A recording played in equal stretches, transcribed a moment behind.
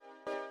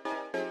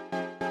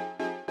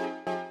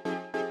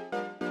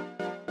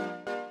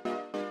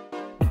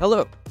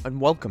Hello,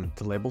 and welcome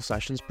to Label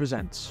Sessions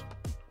Presents.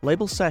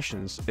 Label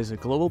Sessions is a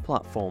global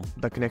platform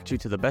that connects you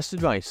to the best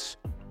advice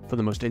for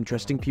the most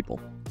interesting people,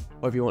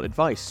 whether you want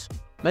advice,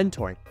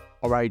 mentoring,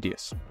 or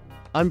ideas.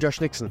 I'm Josh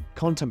Nixon,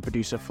 content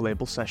producer for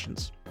Label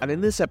Sessions, and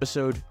in this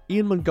episode,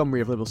 Ian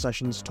Montgomery of Label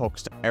Sessions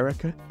talks to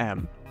Erica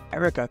M.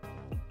 Erica,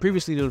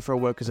 previously known for her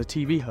work as a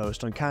TV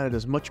host on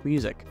Canada's Much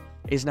Music,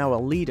 is now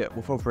a leader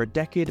with over a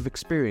decade of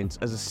experience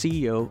as a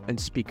CEO and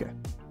speaker.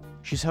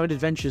 She's founded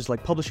ventures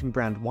like publishing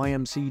brand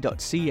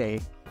YMC.ca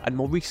and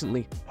more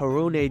recently her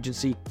own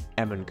agency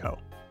M&Co.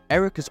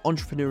 Erica's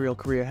entrepreneurial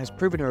career has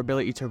proven her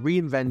ability to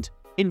reinvent,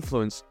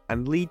 influence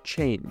and lead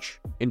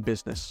change in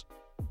business.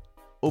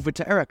 Over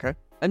to Erica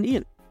and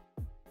Ian.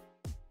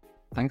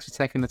 Thanks for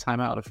taking the time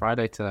out on a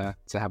Friday to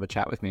have a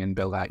chat with me and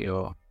do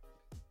a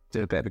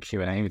bit of a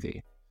Q&A with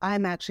you.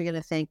 I'm actually going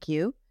to thank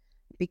you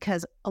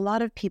because a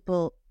lot of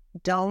people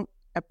don't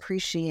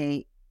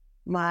appreciate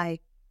my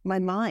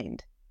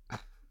mind.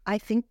 I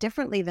think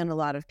differently than a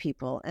lot of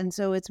people. And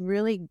so it's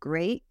really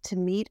great to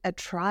meet a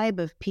tribe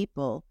of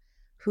people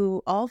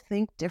who all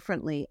think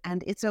differently.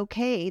 And it's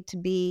okay to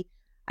be,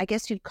 I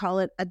guess you'd call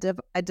it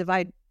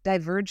a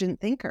divergent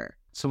thinker.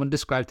 Someone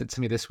described it to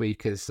me this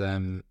week as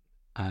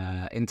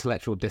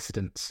intellectual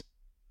dissidence.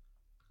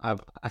 I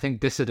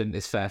think dissident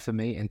is fair for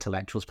me.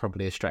 Intellectual is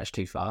probably a stretch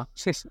too far.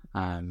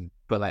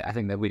 But I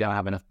think that we don't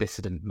have enough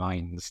dissident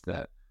minds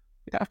that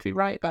we don't have to be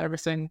right about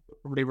everything,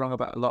 probably wrong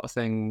about a lot of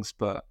things,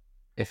 but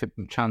if it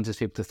challenges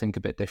people to think a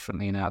bit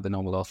differently and out of the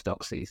normal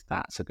orthodoxies,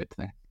 that's a good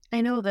thing.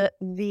 I know that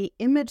the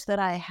image that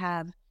I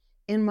have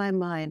in my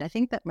mind, I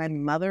think that my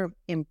mother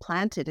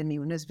implanted in me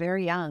when I was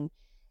very young,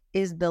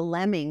 is the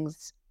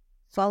lemmings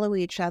follow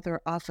each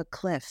other off a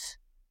cliff.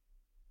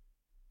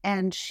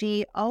 And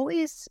she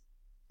always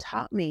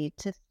taught me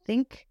to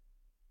think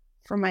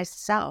for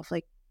myself,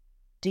 like,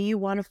 do you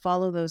want to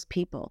follow those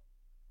people?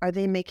 Are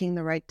they making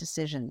the right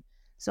decision?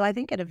 So I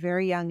think at a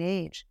very young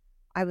age,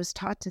 I was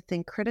taught to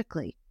think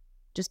critically.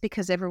 Just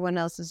because everyone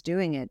else is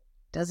doing it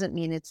doesn't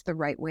mean it's the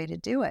right way to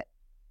do it.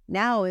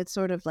 Now it's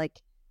sort of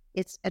like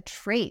it's a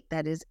trait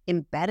that is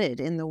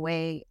embedded in the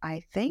way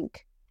I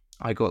think.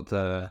 I got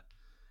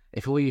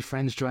if all your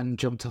friends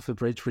jumped off a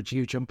bridge, would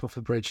you jump off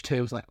a bridge too?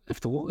 I was like, if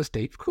the water's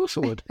deep, of course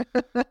I would.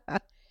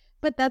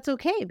 But that's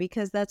okay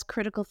because that's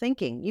critical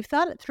thinking. You've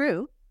thought it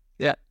through.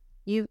 Yeah.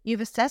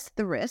 You've assessed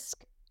the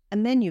risk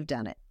and then you've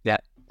done it. Yeah.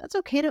 It's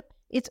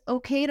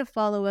okay to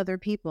follow other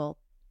people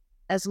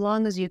as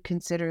long as you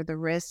consider the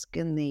risk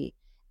and the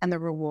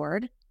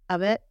reward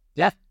of it.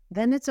 Yeah.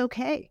 Then it's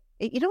okay.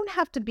 You don't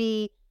have to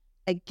be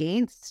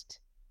against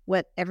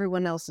what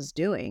everyone else is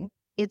doing.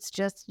 It's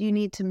just you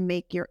need to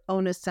make your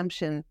own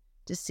assumption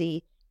to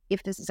see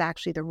if this is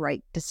actually the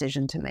right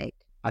decision to make.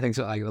 I think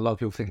so. Like, a lot of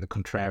people think the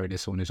contrarian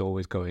is someone who's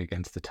always going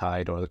against the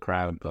tide or the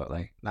crowd, but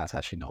that's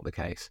actually not the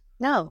case.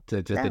 No.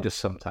 They just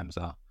sometimes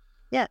are.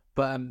 Yeah.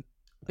 But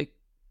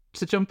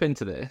to jump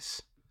into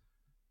this,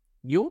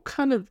 you're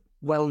kind of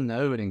well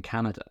known in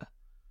Canada,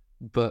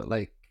 but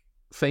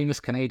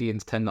famous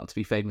Canadians tend not to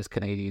be famous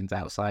Canadians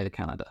outside of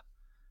Canada.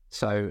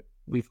 So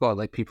we've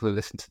got people who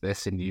listen to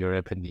this in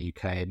Europe and the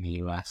UK and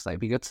the US. It'd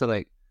be good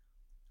to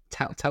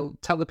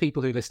tell the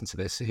people who listen to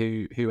this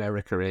who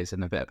Erica is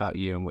and a bit about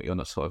you and what you're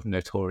not sort of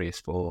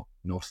notorious for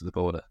north of the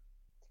border.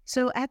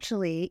 So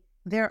actually,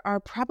 there are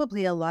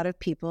probably a lot of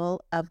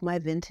people of my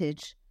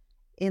vintage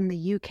in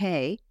the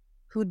UK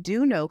who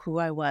do know who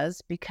I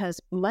was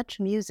because Much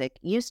Music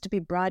used to be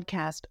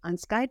broadcast on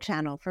Sky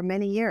Channel for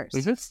many years.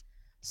 Mm-hmm.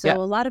 So Yeah. A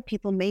lot of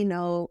people may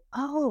know,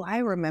 I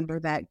remember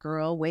that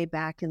girl way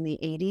back in the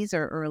 80s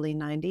or early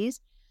 90s.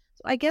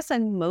 So I guess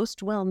I'm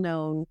most well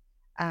known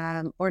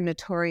or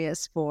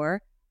notorious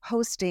for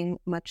hosting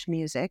Much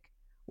Music,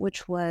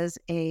 which was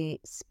a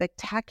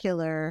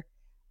spectacular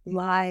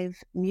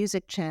live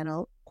music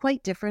channel,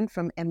 quite different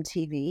from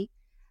MTV.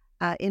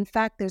 In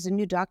fact, there's a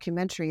new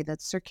documentary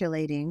that's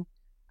circulating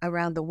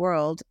around the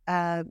world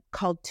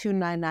called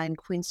 299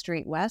 Queen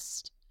Street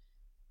West,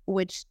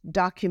 which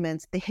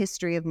documents the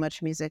history of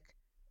Much Music,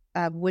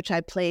 which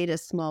I played a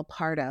small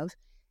part of.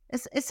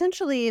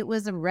 Essentially, it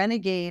was a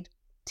renegade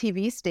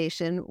TV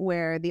station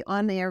where the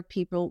on-air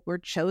people were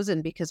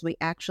chosen because we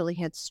actually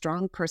had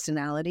strong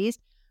personalities.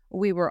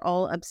 We were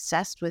all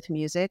obsessed with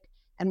music,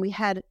 and we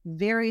had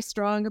very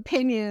strong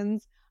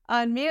opinions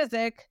on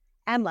music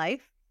and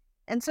life.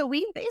 And so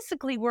we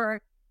basically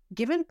were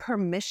given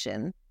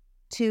permission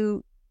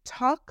to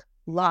talk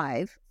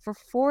live for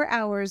 4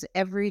 hours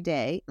every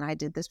day, and I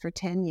did this for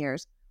 10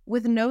 years,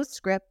 with no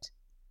script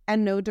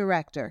and no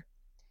director.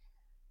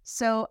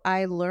 So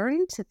I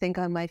learned to think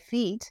on my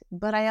feet,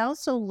 but I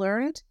also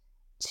learned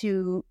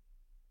to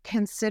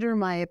consider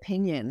my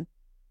opinion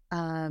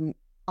on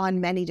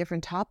many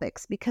different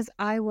topics because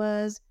I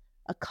was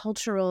a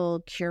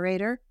cultural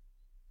curator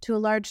to a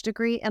large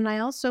degree, and I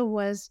also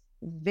was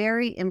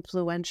very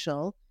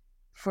influential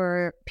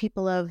for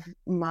people of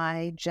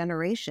my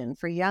generation.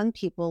 For young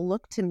people,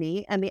 look to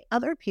me and the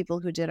other people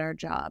who did our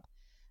job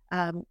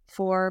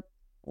for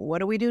what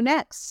do we do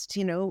next?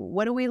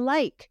 What do we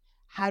like?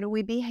 How do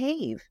we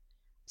behave?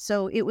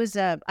 So it was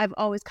I've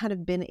always kind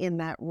of been in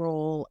that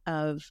role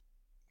of,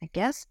 I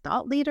guess,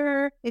 thought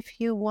leader, if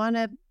you want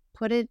to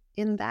put it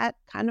in that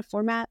kind of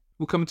format.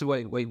 We'll come to what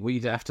you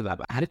did after that,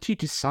 but how did you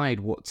decide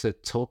what to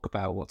talk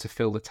about, what to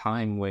fill the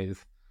time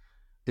with?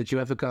 Did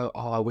you ever go,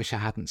 oh, I wish I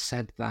hadn't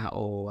said that,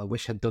 or I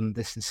wish I'd done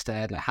this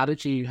instead? Like, how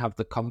did you have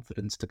the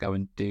confidence to go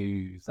and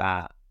do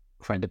that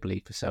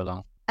credibly for so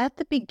long? At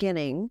the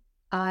beginning,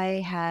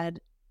 I had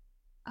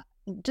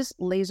just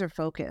laser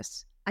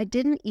focus. I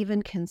didn't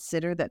even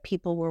consider that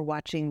people were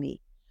watching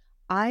me.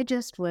 I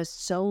just was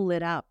so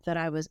lit up that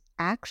I was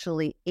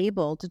actually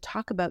able to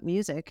talk about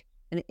music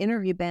and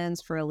interview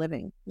bands for a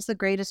living. It's the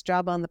greatest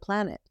job on the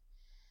planet.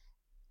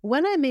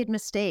 When I made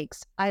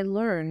mistakes, I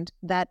learned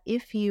that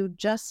if you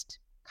just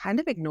kind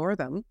of ignore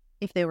them,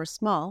 if they were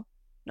small,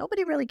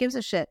 nobody really gives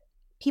a shit.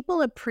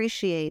 People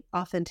appreciate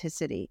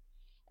authenticity.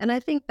 And I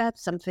think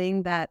that's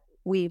something that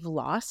we've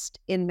lost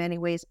in many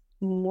ways,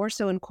 more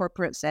so in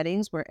corporate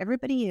settings where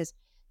everybody is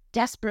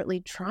desperately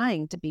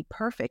trying to be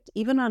perfect.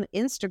 Even on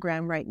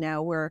Instagram right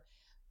now, we're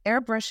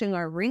airbrushing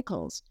our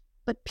wrinkles,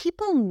 but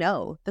people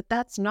know that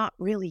that's not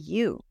really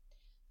you.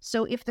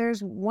 So if there's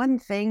one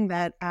thing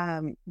that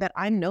that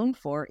I'm known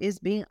for is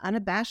being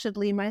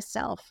unabashedly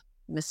myself,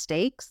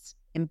 mistakes,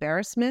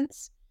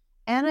 embarrassments,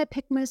 and I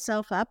pick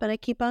myself up and I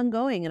keep on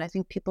going. And I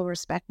think people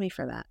respect me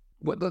for that.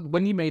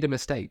 When you made a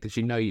mistake, did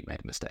you know you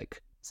made a mistake?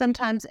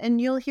 Sometimes,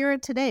 and you'll hear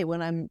it today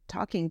when I'm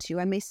talking to you,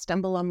 I may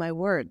stumble on my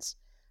words,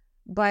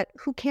 but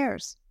who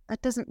cares?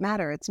 That doesn't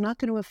matter. It's not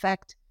going to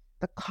affect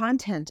the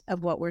content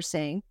of what we're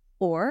saying.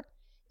 Or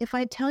if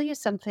I tell you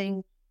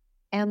something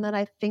and then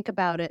I think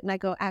about it and I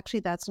go, actually,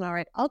 that's not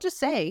right, I'll just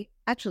say,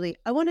 actually,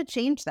 I want to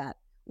change that.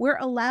 We're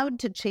allowed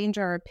to change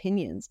our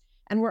opinions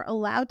and we're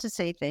allowed to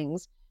say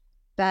things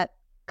that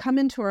come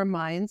into our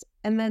minds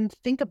and then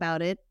think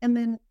about it and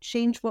then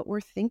change what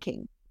we're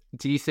thinking.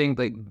 Do you think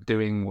like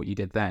doing what you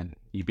did then,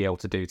 you'd be able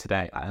to do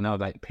today? I know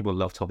like people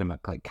love talking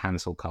about like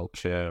cancel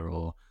culture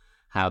or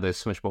how there's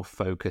so much more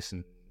focus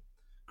and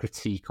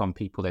critique on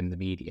people in the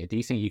media. Do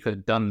you think you could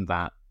have done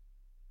that,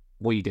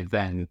 what you did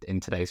then in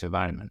today's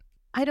environment?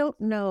 I don't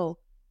know.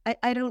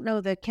 I don't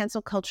know. The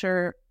cancel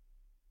culture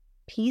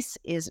piece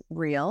is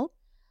real.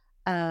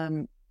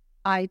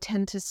 I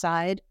tend to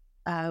side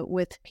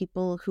with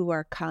people who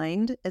are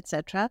kind,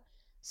 etc.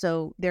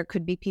 So there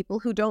could be people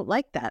who don't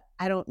like that.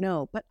 I don't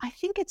know. But I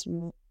think it's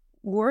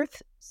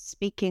worth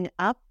speaking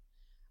up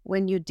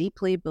when you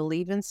deeply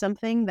believe in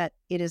something that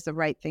it is the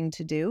right thing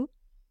to do.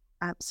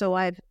 So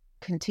I've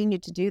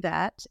continued to do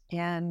that.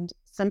 And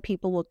some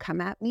people will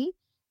come at me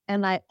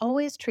and I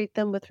always treat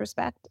them with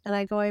respect. And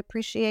I go, I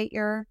appreciate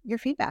your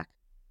feedback.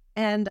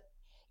 And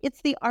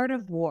it's the art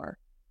of war.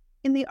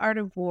 In the art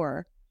of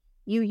war,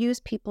 you use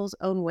people's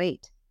own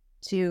weight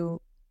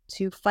to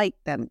fight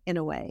them in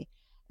a way.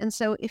 And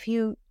so if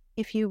you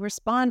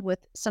respond with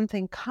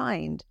something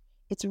kind,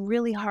 it's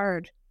really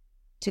hard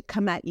to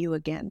come at you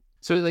again.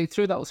 So like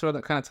through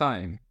that kind of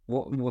time,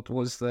 what's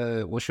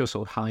your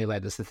sort of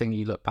highlight? That's the thing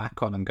you look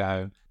back on and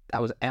go,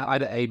 that was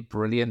either a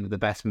brilliant, the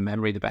best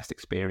memory, the best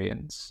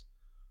experience,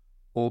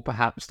 or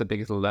perhaps the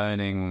biggest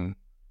learning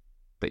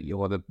that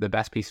you're the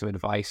best piece of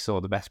advice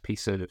or the best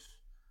piece of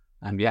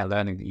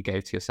learning that you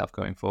gave to yourself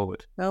going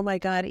forward. Oh my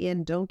God,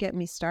 Ian, don't get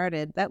me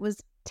started. That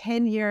was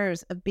 10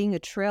 years of being a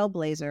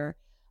trailblazer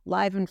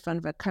live in front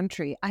of a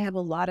country. I have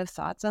a lot of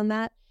thoughts on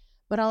that,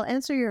 but I'll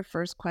answer your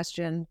first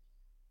question,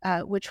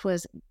 which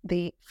was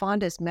the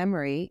fondest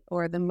memory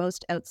or the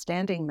most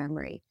outstanding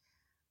memory,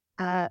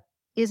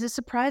 is a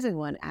surprising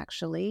one,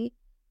 actually.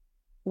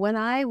 When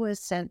I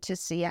was sent to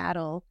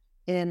Seattle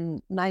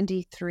in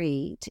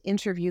 '93 to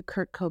interview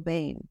Kurt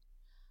Cobain,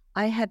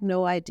 I had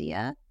no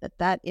idea that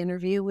that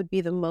interview would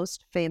be the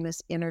most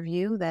famous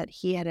interview that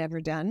he had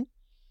ever done.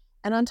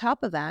 And on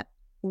top of that,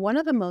 one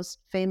of the most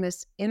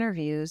famous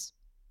interviews,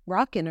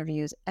 rock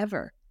interviews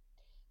ever.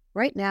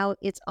 Right now,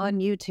 it's on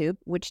YouTube,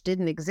 which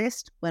didn't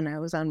exist when I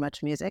was on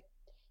Much Music.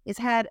 It's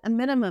had a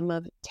minimum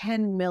of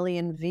 10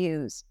 million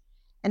views.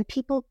 And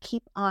people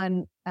keep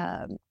on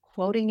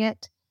quoting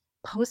it,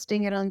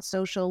 posting it on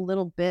social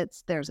little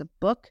bits. There's a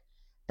book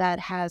that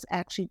has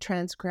actually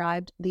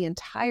transcribed the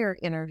entire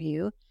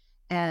interview.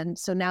 And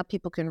so now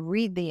people can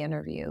read the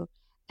interview.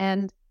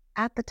 And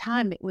at the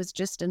time, it was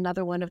just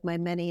another one of my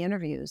many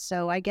interviews.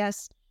 So I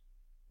guess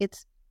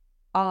it's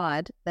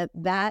odd that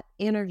that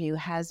interview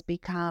has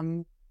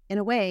become, in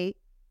a way,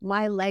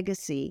 my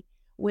legacy,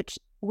 which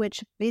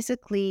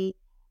basically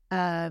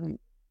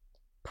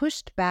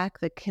pushed back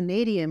the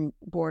Canadian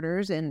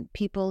borders, and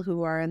people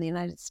who are in the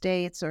United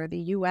States or the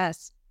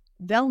US,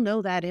 they'll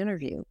know that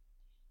interview.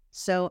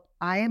 So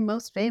I am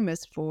most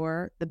famous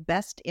for the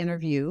best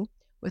interview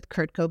with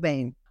Kurt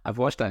Cobain. I've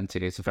watched that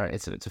interview.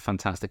 It's a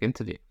fantastic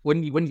interview.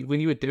 When you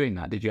were doing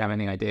that, did you have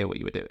any idea what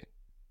you were doing?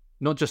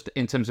 Not just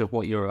in terms of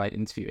what you were like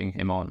interviewing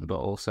him on, but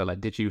also like,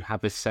 did you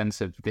have a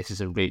sense of this is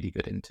a really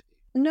good interview?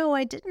 No,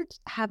 I didn't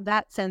have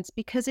that sense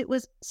because it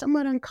was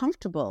somewhat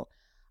uncomfortable.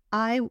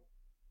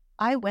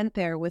 I went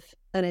there with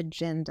an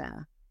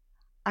agenda.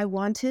 I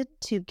wanted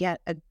to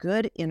get a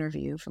good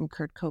interview from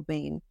Kurt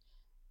Cobain.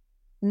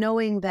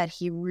 knowing that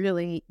he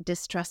really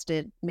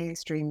distrusted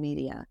mainstream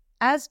media,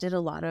 as did a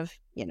lot of,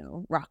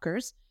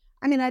 rockers.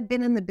 I mean, I'd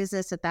been in the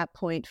business at that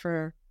point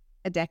for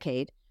a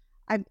decade.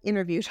 I've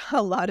interviewed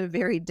a lot of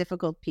very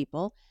difficult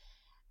people,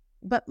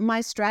 but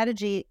my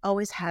strategy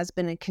always has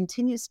been and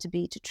continues to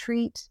be to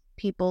treat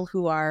people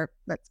who are,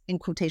 let's in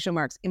quotation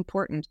marks,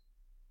 important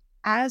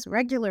as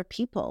regular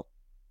people,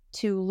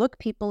 to look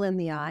people in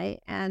the eye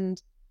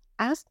and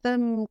ask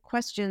them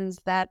questions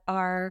that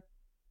are,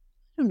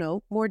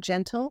 more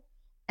gentle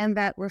and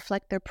that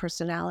reflect their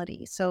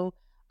personality. So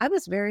I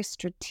was very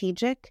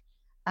strategic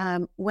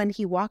when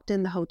he walked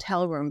in the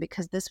hotel room,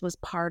 because this was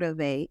part of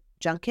a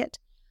junket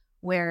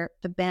where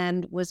the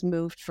band was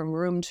moved from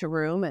room to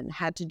room and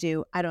had to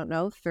do,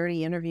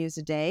 30 interviews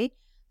a day.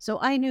 So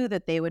I knew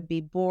that they would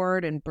be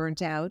bored and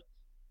burnt out.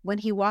 When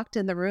he walked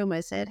in the room, I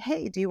said,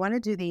 "Hey, do you want to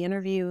do the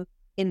interview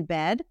in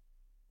bed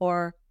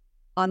or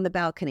on the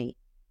balcony?"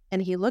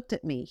 And he looked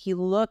at me.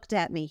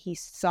 He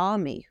saw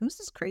me. "Who's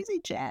this crazy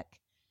Jack?"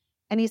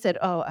 And he said,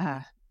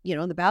 on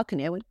the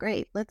balcony. I went,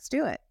 "Great, let's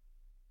do it."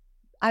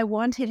 I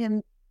wanted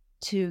him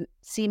to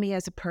see me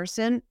as a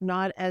person,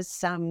 not as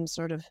some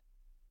sort of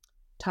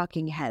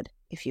talking head,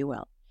 if you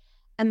will.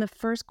 And the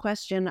first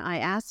question I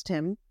asked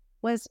him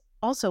was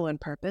also on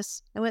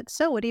purpose. I went,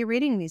 "So what are you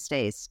reading these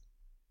days?"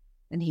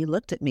 And he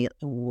looked at me,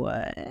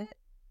 "What?"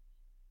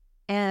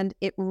 And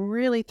it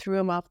really threw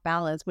him off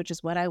balance, which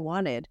is what I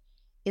wanted.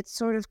 It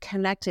sort of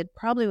connected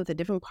probably with a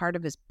different part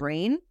of his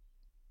brain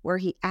where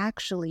he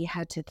actually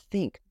had to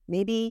think.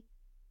 Maybe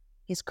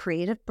his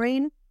creative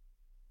brain,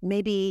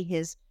 maybe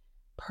his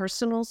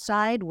personal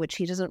side, which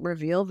he doesn't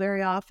reveal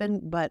very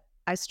often, but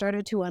I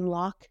started to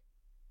unlock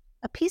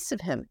a piece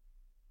of him.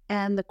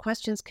 And the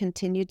questions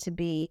continued to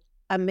be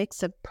a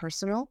mix of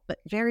personal, but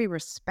very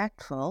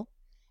respectful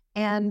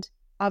and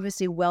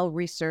obviously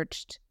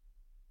well-researched.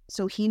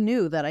 So he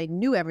knew that I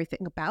knew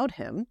everything about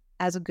him,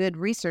 as a good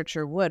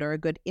researcher would or a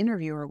good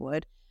interviewer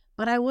would,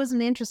 but I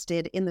wasn't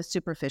interested in the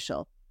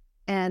superficial.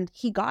 And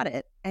he got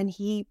it. And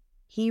he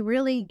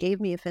really gave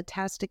me a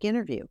fantastic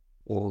interview.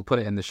 We'll put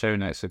it in the show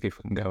notes so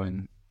people can go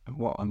and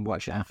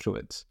watch it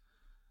afterwards.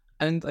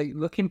 And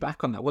looking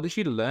back on that, what did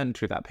you learn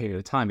through that period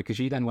of time? Because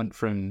you then went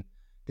from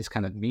this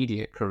kind of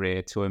media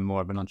career to a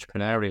more of an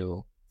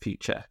entrepreneurial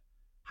future.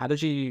 How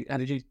did you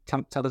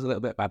tell us a little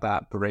bit about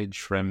that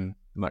bridge from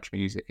Much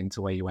Music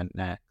into where you went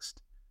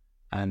next,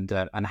 and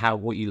how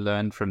what you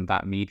learned from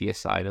that media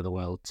side of the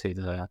world to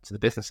the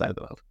business side of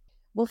the world?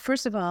 Well,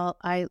 first of all,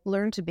 I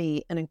learned to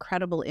be an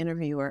incredible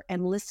interviewer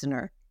and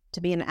listener.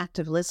 To be an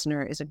active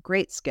listener is a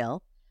great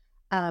skill.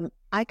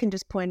 I can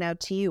just point out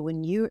to you,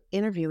 when you're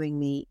interviewing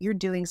me, you're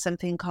doing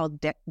something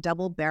called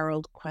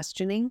double-barreled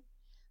questioning.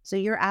 So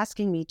you're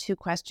asking me two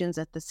questions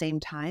at the same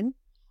time.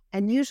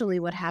 And usually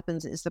what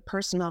happens is the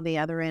person on the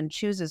other end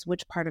chooses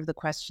which part of the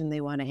question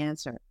they want to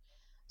answer.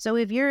 So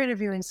if you're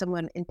interviewing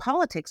someone in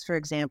politics, for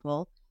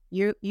example,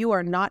 you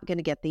are not going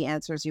to get the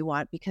answers you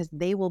want, because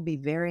they will be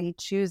very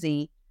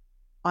choosy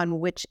on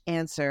which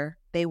answer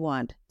they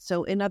want.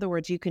 So in other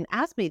words, you can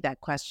ask me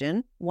that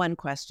question, one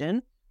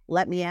question,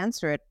 let me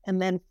answer it,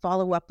 and then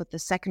follow up with the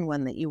second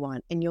one that you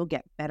want, and you'll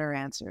get better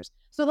answers.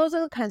 So those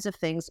are the kinds of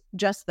things,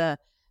 just the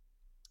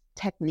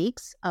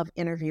techniques of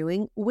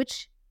interviewing,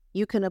 which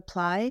you can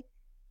apply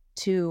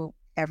to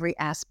every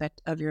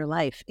aspect of your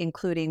life,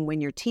 including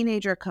when your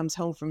teenager comes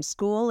home from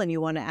school and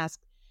you want to ask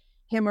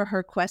him or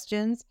her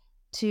questions,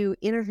 to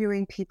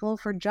interviewing people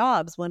for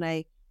jobs. When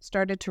I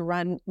started to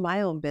run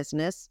my own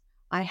business,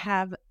 I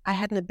had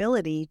an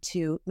ability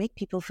to make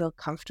people feel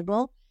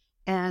comfortable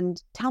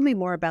and tell me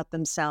more about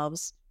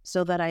themselves,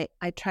 so that I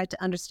tried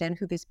to understand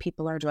who these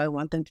people are. Do I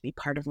want them to be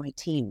part of my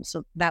team?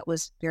 So that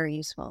was very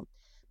useful.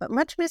 But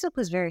Much Music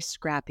was very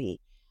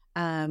scrappy.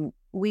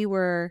 We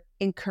were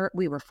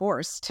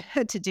forced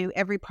to do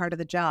every part of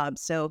the job.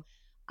 So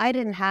I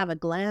didn't have a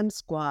glam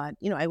squad.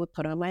 I would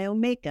put on my own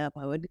makeup.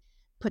 I would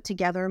put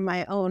together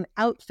my own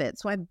outfit.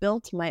 So I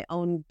built my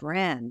own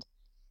brand.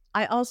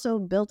 I also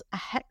built a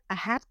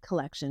hat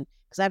collection,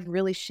 because I have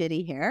really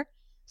shitty hair.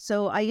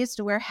 So I used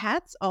to wear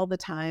hats all the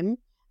time,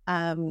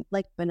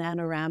 like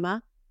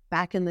Bananarama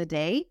back in the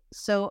day.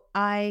 So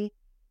I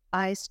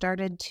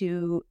started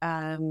to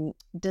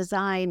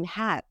design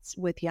hats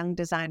with young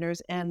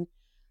designers. And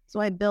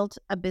so I built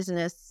a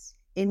business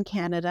in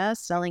Canada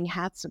selling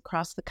hats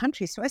across the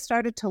country. So I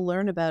started to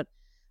learn about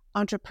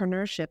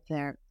entrepreneurship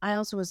there. I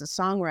also was a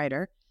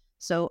songwriter.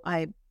 So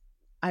I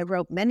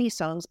wrote many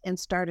songs and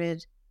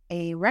started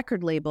a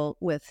record label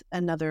with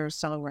another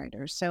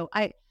songwriter. So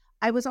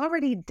I was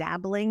already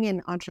dabbling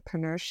in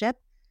entrepreneurship,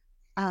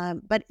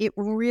 but it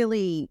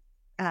really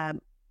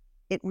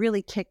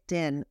kicked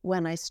in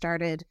when I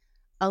started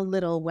a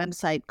little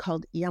website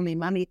called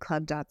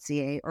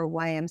yummymummyclub.ca or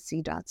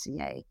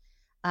ymc.ca,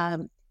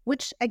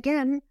 which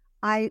again,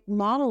 I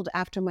modeled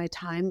after my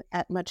time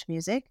at Much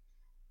Music.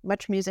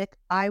 Much Music,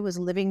 I was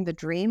living the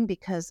dream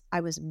because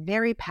I was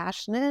very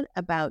passionate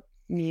about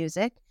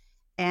music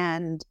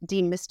and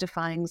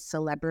demystifying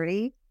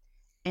celebrity.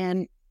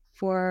 And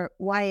for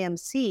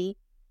YMC,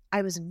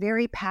 I was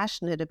very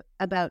passionate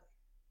about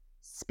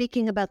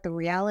speaking about the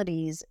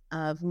realities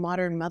of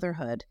modern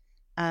motherhood.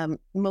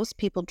 Most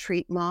people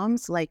treat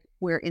moms like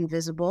we're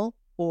invisible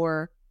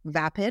or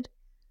vapid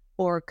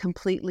or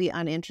completely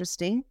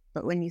uninteresting.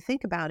 But when you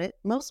think about it,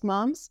 most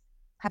moms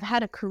have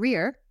had a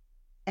career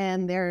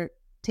and they're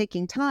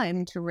taking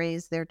time to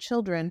raise their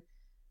children.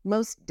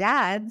 Most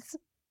dads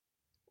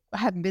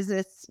have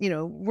business,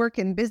 work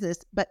in business,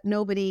 but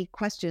nobody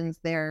questions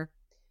their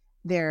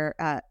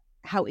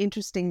how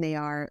interesting they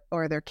are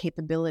or their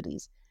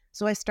capabilities.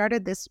 So I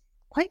started this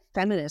quite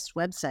feminist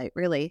website,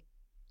 really,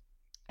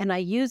 and I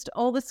used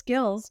all the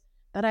skills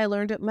that I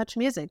learned at Much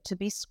Music to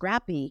be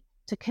scrappy,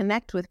 to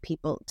connect with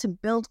people, to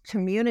build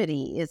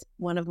community is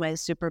one of my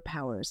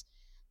superpowers,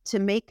 to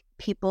make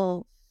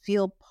people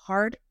feel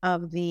part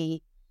of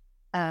the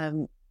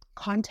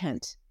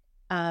content.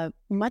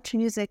 Much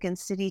Music and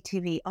City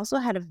TV also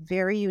had a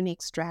very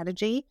unique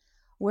strategy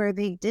where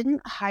they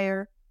didn't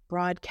hire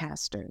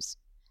broadcasters.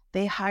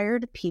 They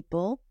hired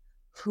people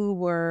who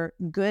were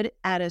good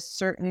at a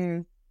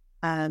certain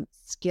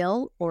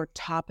skill or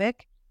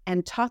topic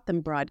and taught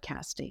them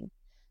broadcasting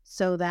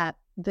so that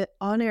the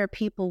on-air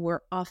people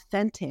were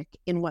authentic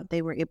in what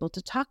they were able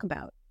to talk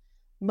about.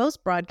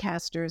 Most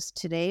broadcasters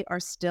today are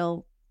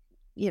still,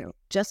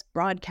 just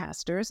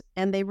broadcasters,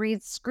 and they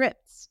read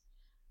scripts,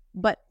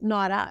 but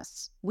not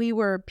us. We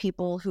were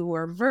people who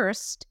were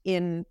versed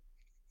in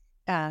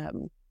a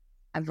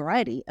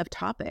variety of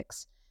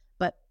topics,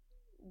 but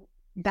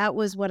that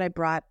was what I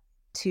brought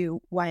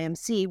to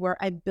YMC, where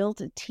I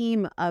built a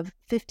team of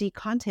 50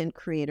 content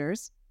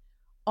creators,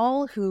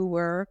 all who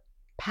were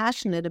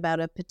passionate about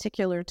a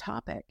particular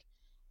topic,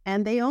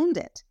 and they owned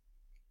it.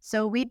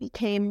 So we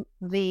became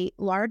the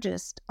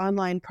largest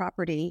online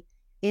property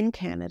in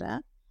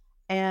Canada,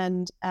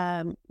 and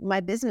my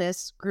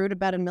business grew to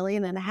about $1.5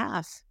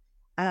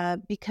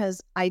 million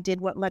because I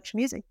did what Much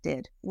Music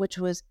did, which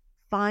was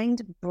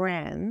find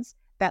brands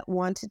that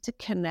wanted to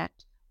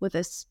connect with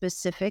a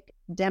specific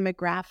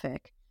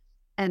demographic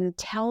and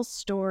tell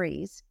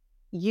stories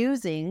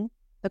using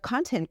the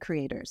content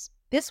creators.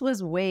 This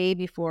was way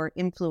before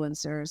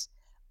influencers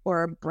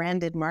or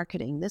branded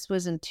marketing. This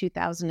was in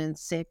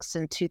 2006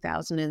 and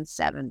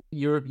 2007.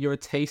 You're a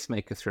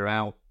tastemaker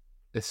throughout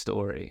this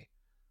story.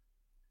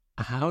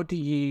 How do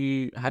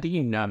you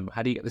know?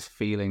 How do you get this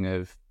feeling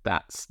of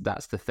that's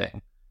the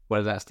thing?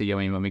 Whether that's the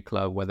Yummy Mummy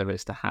Club, whether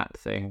it's the hat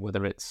thing,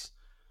 whether it's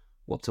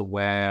what to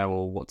wear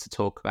or what to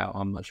talk about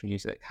on Much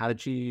Music. How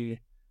do you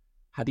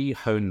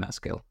hone that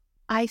skill?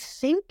 I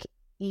think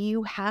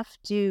you have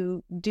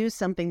to do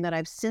something that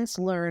I've since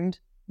learned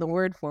the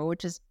word for,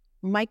 which is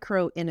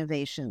micro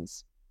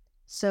innovations.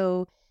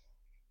 So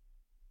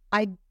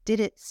I did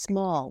it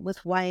small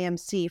with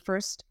YMC.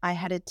 First, I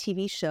had a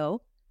TV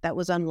show that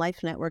was on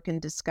Life Network and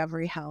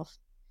Discovery Health,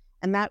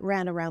 and that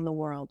ran around the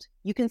world.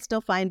 You can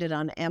still find it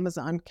on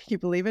Amazon. Can you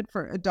believe it?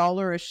 For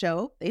 $1 a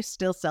show, they're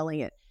still selling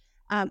it.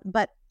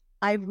 But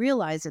I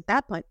realized at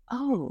that point,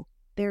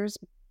 there's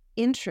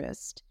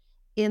interest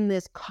in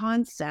this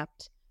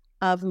concept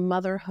of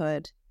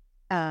motherhood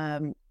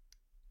and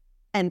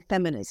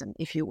feminism,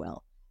 if you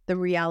will, the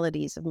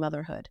realities of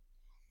motherhood.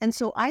 And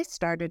so I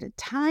started a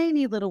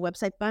tiny little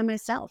website by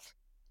myself.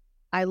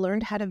 I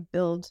learned how to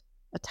build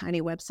a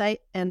tiny website,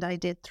 and I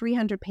did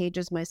 300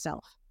 pages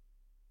myself.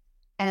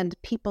 And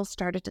people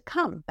started to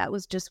come. That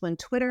was just when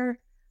Twitter,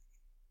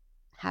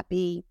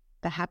 the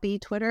happy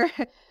Twitter,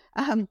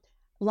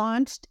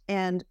 launched,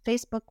 and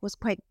Facebook was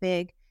quite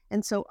big.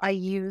 And so I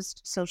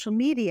used social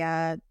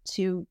media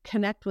to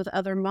connect with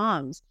other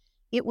moms.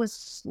 It was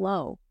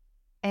slow.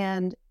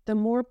 And the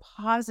more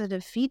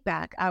positive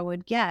feedback I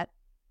would get,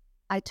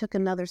 I took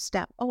another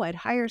step. I'd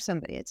hire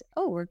somebody. It's,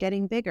 we're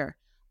getting bigger.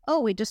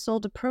 We just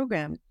sold a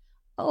program.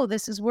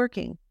 This is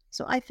working.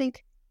 So I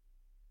think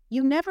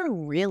you never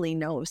really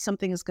know if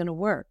something is going to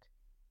work.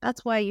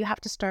 That's why you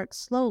have to start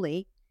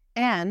slowly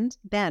and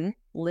then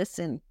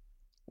listen.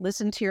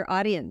 Listen to your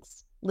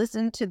audience.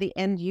 Listen to the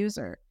end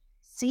user.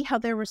 See how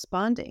they're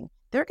responding.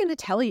 They're going to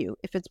tell you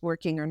if it's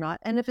working or not.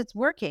 And if it's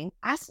working,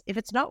 if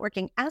it's not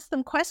working, ask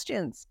them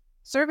questions.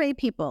 Survey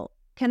people.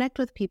 Connect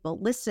with people.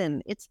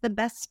 Listen. It's the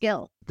best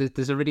skill.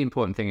 There's a really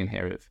important thing in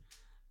here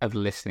of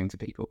listening to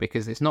people,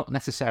 because it's not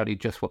necessarily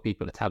just what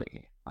people are telling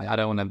you. I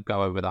don't want to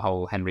go over the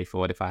whole Henry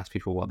Ford. If I asked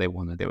people what they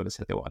wanted, they would have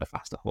said they wanted a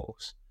faster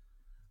horse.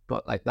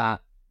 But like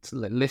that,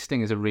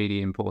 listening is a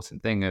really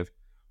important thing of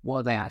what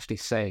are they actually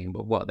saying,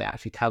 but what are they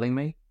actually telling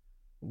me?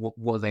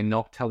 What are they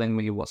not telling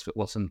me? What's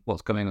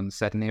going on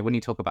said in here? When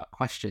you talk about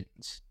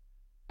questions,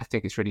 I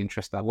think it's really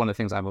interesting. One of the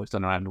things I've always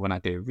done around when I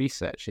do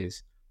research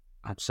is,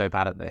 I'm so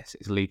bad at this,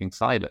 is leaving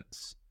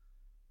silence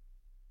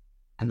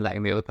and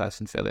letting the other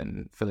person fill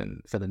in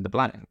the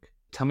blank.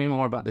 Tell me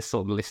more about this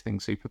sort of listening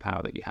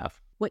superpower that you have.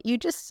 What you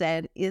just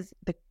said is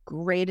the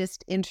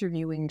greatest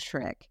interviewing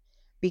trick,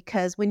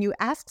 because when you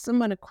ask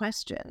someone a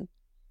question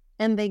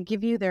and they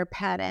give you their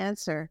pat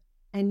answer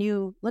and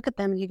you look at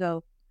them and you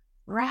go,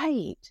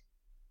 right.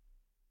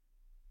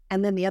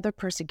 And then the other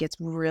person gets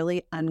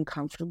really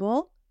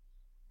uncomfortable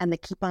and they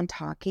keep on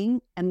talking.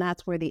 And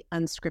that's where the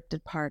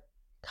unscripted part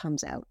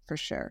comes out for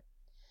sure.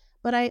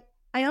 But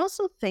I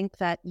also think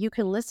that you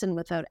can listen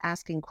without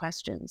asking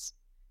questions.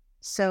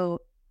 So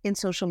in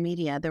social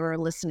media, there are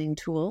listening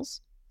tools.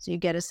 So you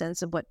get a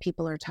sense of what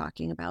people are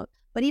talking about.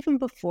 But even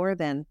before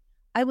then,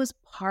 I was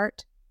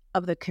part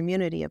of the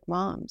community of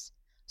moms.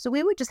 So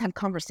we would just have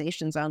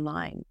conversations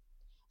online.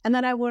 And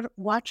then I would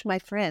watch my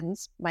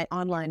friends, my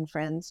online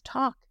friends,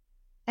 talk.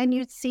 And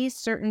you'd see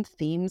certain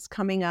themes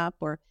coming up,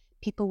 or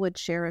people would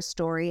share a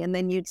story, and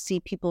then you'd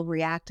see people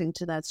reacting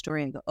to that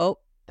story and go, oh,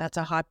 that's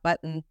a hot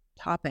button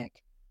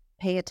topic.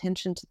 Pay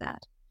attention to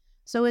that.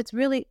 So it's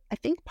really, I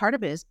think part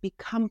of it is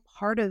become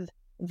part of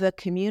the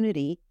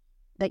community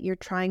that you're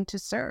trying to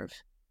serve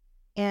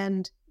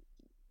and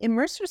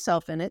immerse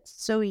yourself in it,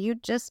 so you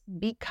just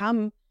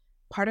become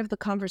part of the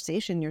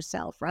conversation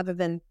yourself rather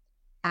than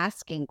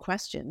asking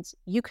questions.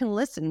 You can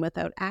listen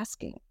without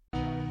asking.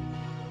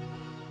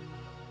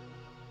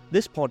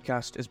 This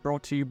podcast is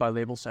brought to you by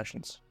Label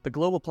Sessions, the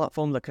global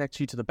platform that connects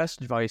you to the best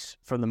advice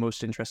from the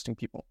most interesting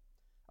people.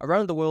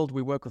 Around the world,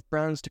 we work with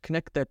brands to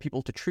connect their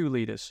people to true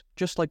leaders,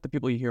 just like the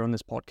people you hear on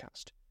this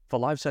podcast, for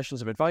live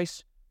sessions of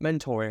advice,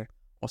 mentoring,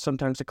 or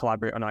sometimes to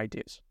collaborate on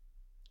ideas.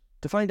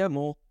 To find out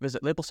more,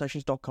 visit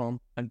labelsessions.com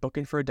and book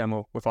in for a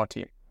demo with our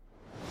team.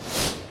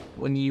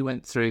 When you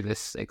went through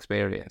this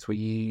experience, were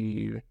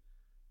you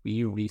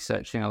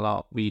researching a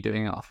lot? Were you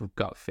doing it off of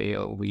gut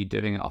feel? Were you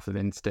doing it off of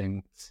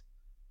instinct?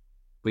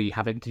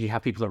 Did you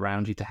have people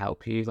around you to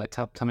help you? Like,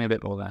 tell me a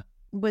bit more there.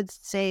 Would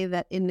say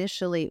that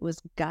initially it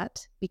was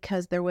gut,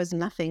 because there was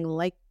nothing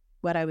like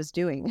what I was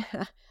doing.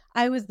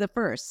 I was the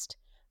first.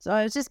 So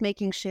I was just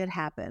making shit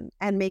happen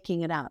and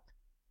making it up.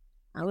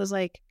 I was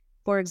like,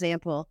 for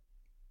example,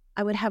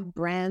 I would have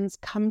brands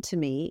come to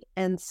me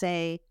and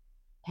say,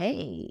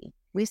 hey,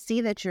 we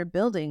see that you're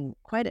building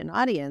quite an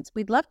audience.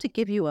 We'd love to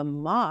give you a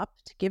mop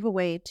to give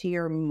away to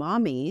your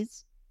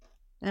mommies.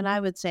 And I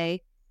would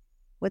say,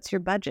 what's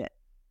your budget?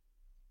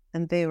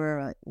 And they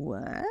were like,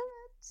 what?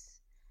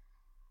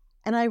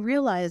 And I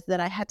realized that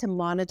I had to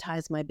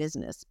monetize my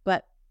business,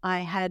 but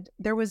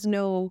there was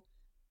no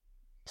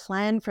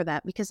plan for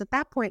that, because at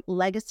that point,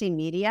 legacy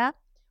media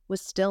was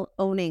still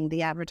owning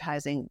the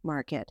advertising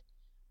market.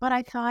 But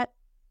I thought,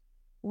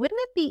 wouldn't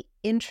it be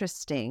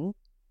interesting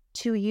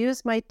to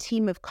use my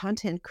team of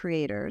content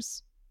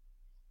creators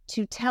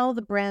to tell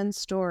the brand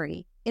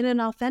story in an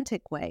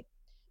authentic way?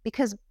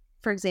 Because,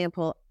 for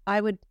example,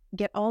 I would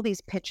get all these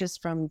pitches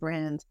from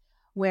brands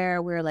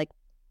where we're like,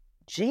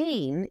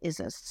 Jane is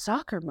a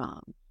soccer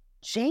mom.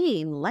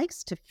 Jane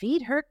likes to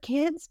feed her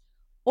kids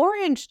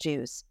orange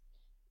juice.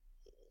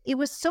 It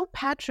was so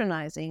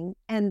patronizing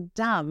and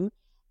dumb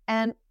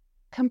and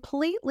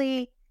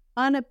completely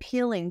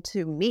unappealing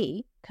to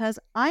me, because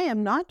I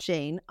am not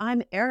Jane,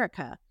 I'm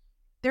Erica.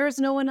 There is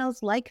no one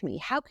else like me.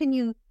 How can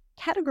you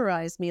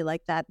categorize me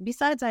like that?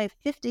 Besides, I have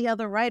 50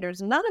 other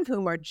writers, none of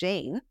whom are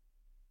Jane.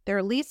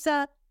 They're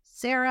Lisa,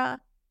 Sarah,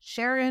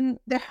 Sharon.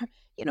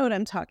 You know what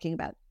I'm talking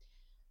about.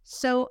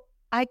 So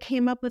I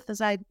came up with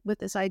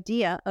this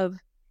idea of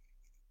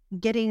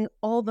getting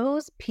all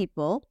those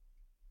people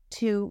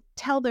to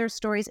tell their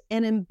stories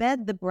and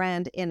embed the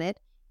brand in it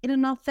in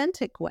an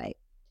authentic way.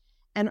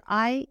 And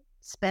I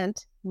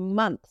spent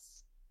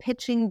months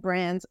pitching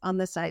brands on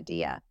this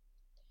idea,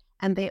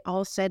 and they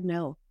all said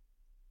no.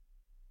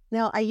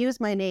 Now, I used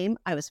my name.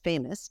 I was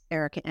famous,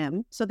 Erica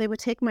M. So they would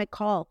take my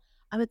call.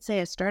 I would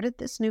say, I started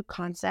this new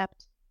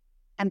concept,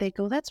 and they'd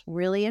go, that's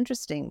really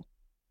interesting.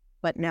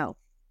 But no,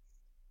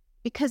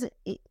 because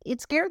it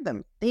scared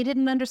them. They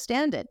didn't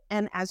understand it.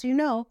 And as you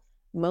know,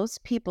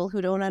 most people who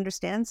don't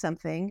understand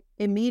something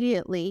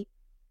immediately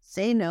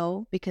say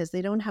no, because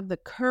they don't have the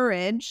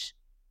courage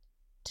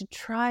to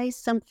try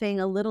something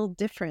a little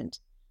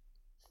different.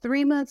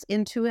 3 months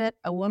into it,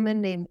 a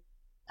woman named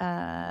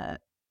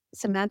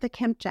Samantha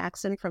Kemp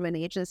Jackson from an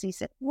agency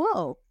said,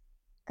 whoa,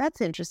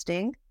 that's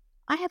interesting.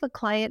 I have a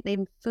client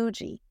named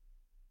Fuji.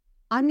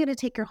 I'm going to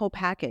take your whole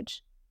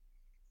package.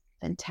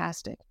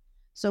 Fantastic.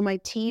 So my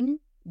team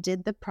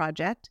did the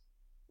project.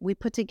 We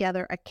put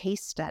together a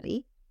case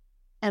study,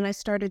 and I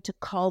started to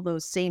call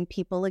those same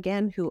people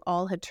again who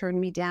all had turned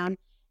me down,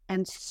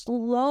 and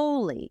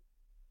slowly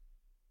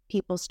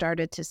people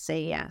started to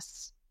say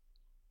yes.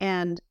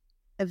 And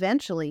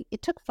eventually,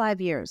 it took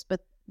 5 years,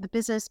 but the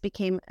business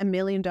became $1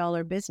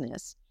 million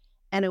business,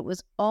 and it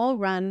was all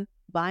run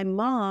by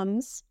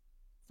moms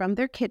from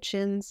their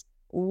kitchens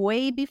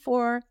way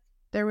before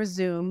there was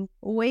Zoom,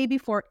 way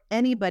before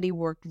anybody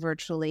worked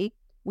virtually.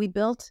 We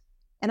built,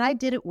 and I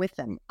did it with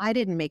them. I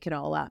didn't make it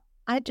all up.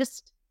 I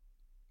just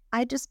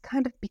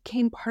kind of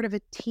became part of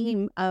a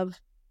team of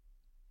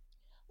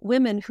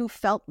women who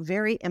felt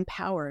very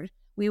empowered.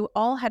 We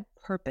all had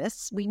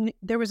purpose.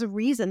 There was a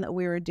reason that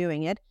we were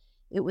doing it.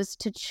 It was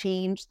to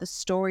change the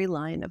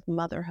storyline of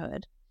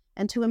motherhood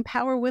and to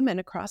empower women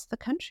across the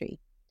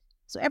country.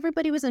 So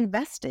everybody was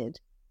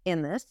invested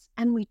in this,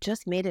 and we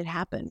just made it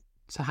happen.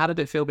 So how did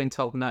it feel being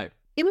told no?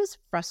 It was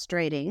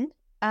frustrating.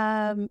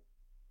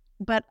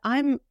 But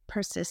I'm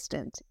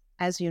persistent,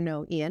 as you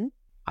know, Ian.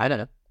 I don't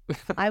know.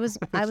 I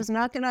was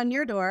knocking on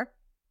your door.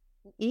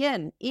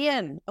 Ian,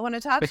 I want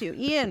to talk to you.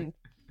 Ian.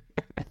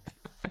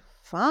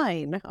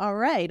 fine. All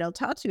right, I'll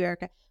talk to you,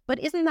 Erica. But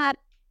isn't that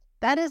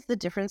is the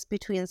difference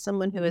between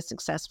someone who is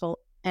successful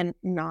and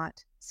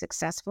not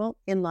successful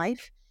in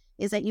life,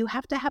 is that you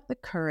have to have the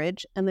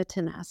courage and the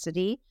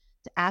tenacity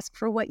to ask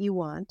for what you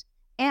want.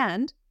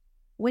 And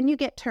when you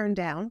get turned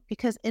down,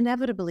 because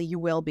inevitably you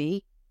will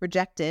be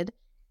rejected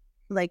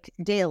like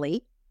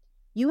daily,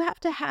 you have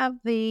to have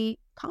the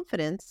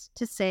confidence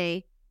to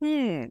say,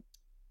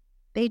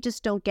 they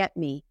just don't get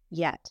me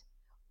yet.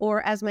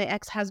 Or as my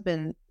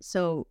ex-husband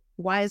so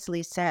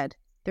wisely said,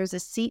 there's a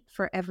seat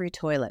for every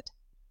toilet.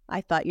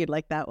 I thought you'd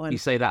like that one. You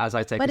say that as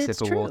I take But a it's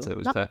sip of true. water. It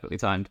was perfectly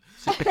timed.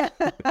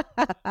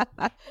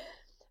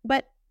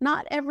 But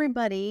not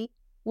everybody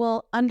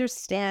will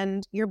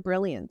understand your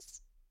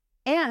brilliance.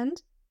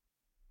 And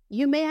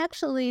you may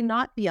actually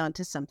not be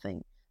onto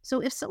something. So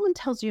if someone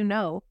tells you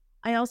no,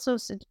 I also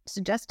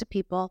suggest to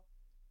people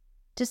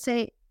to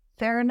say,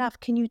 fair enough,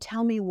 can you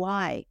tell me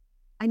why?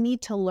 I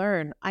need to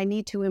learn. I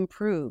need to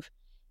improve.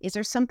 Is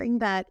there something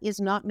that is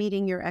not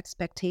meeting your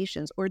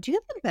expectations? Or do you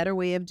have a better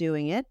way of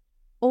doing it?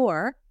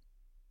 Or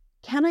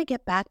can I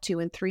get back to you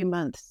in 3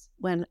 months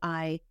when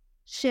I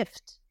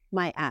shift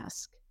my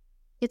ask?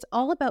 It's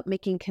all about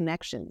making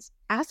connections.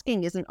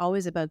 Asking isn't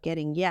always about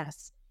getting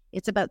yes.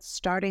 It's about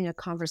starting a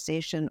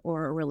conversation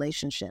or a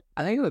relationship.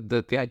 I think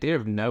that the idea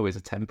of no is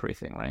a temporary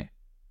thing, right?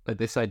 Like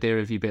this idea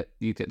of you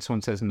get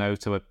someone says no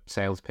to a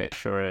sales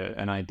pitch or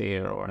an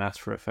idea or an ask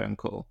for a phone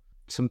call.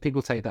 Some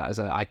people take that as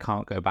I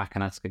can't go back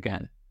and ask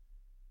again.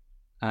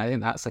 And I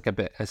think that's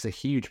it's a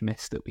huge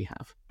miss that we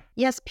have.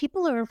 Yes,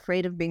 people are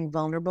afraid of being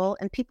vulnerable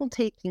and people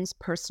take things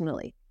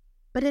personally,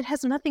 but it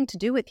has nothing to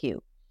do with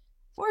you.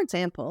 For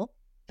example,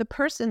 the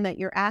person that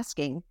you're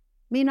asking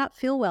may not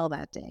feel well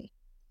that day.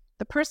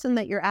 The person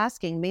that you're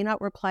asking may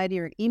not reply to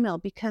your email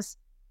because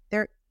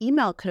their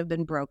email could have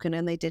been broken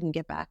and they didn't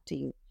get back to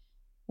you.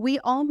 We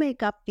all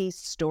make up these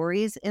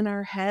stories in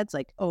our heads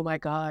like, oh my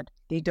God,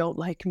 they don't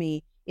like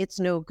me. It's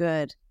no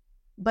good.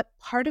 But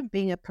part of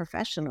being a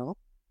professional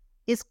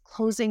is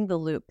closing the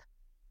loop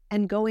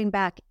and going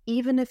back,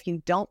 even if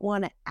you don't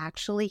want to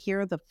actually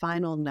hear the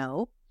final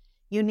no,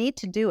 you need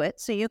to do it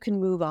so you can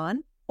move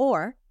on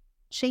or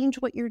change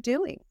what you're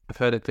doing. I've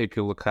heard of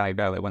people look like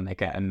that when they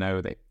get a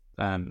no, they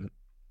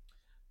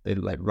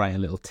like write a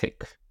little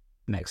tick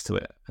next to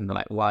it, and they're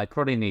like, "Well, I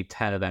probably need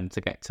 10 of them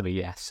to get to a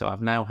yes. So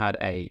I've now had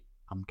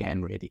I'm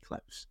getting really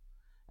close."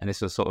 And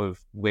it's a sort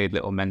of weird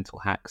little mental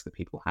hacks that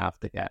people have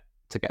to get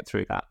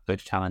through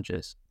those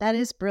challenges. That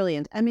is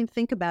brilliant. I mean,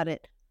 think about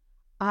it.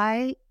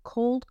 I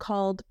cold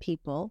called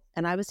people,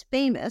 and I was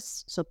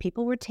famous, so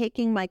people were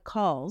taking my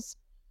calls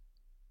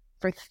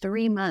for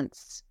 3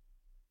 months,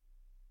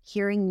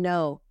 hearing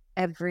no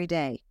every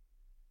day,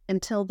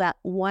 until that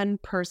one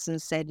person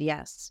said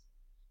yes.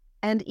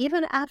 And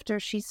even after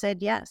she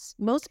said yes,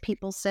 most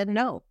people said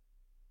no,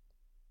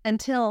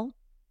 until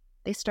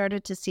they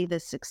started to see the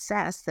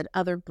success that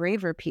other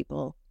braver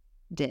people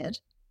did.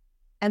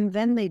 And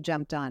then they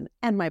jumped on.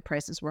 And my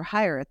prices were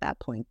higher at that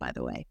point, by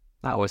the way.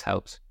 That always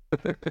helps.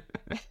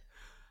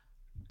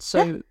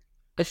 So,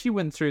 as you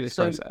went through this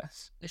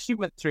process,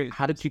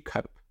 how did you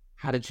cope?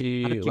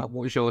 What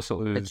was your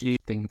sort of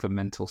thing for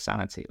mental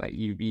sanity? Like,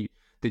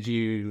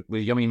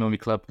 was Yummy Mummy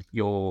Club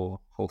your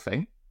whole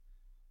thing?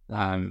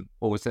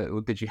 Or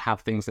did you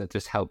have things that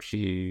just helped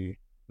you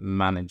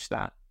manage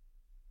that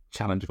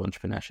challenge of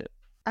entrepreneurship?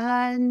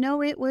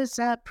 No, it was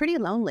pretty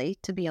lonely,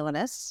 to be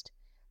honest,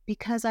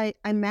 because I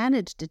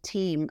managed a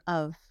team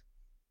of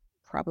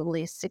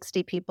probably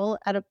 60 people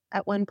at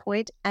one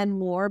point, and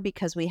more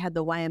because we had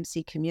the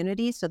YMC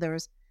community. So there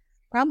was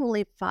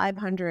probably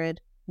 500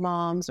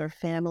 moms or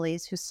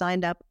families who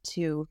signed up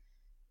to,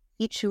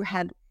 each who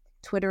had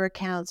Twitter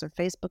accounts or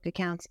Facebook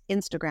accounts.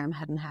 Instagram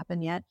hadn't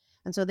happened yet.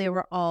 And so they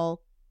were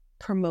all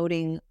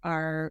promoting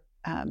our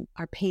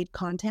paid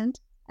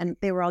content, and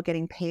they were all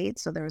getting paid.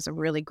 So there was a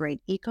really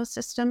great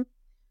ecosystem.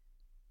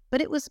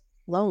 But it was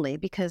lonely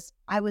because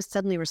I was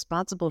suddenly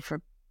responsible for,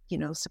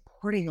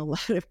 supporting a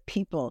lot of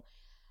people.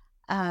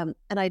 And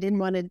I didn't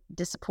want to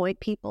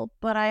disappoint people,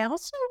 but I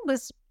also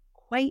was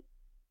quite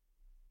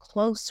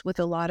close with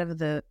a lot of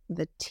the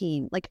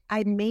team. Like,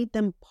 I made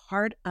them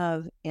part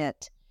of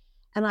it,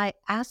 and I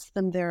asked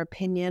them their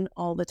opinion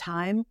all the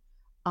time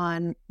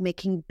on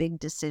making big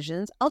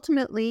decisions.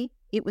 Ultimately,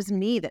 it was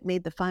me that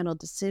made the final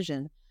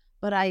decision,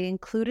 but I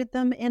included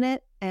them in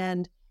it,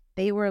 and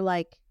they were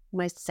like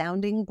my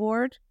sounding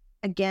board,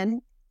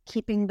 again,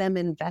 keeping them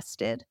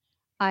invested.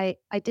 I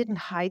didn't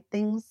hide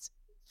things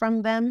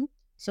from them,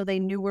 so they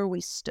knew where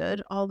we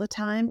stood all the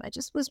time. I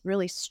just was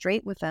really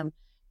straight with them.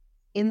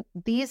 In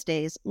these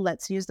days,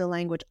 let's use the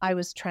language, I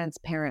was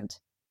transparent.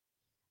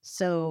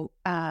 So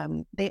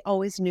they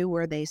always knew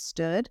where they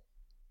stood.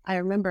 I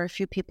remember a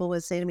few people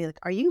would say to me, like,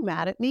 are you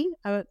mad at me?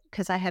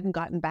 Because I hadn't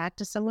gotten back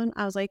to someone.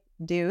 I was like,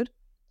 dude,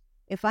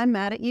 if I'm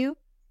mad at you,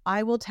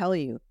 I will tell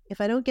you.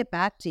 If I don't get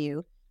back to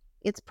you,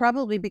 it's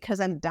probably because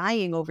I'm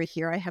dying over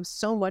here. I have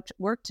so much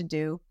work to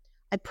do.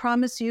 I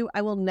promise you,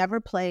 I will never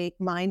play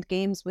mind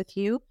games with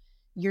you.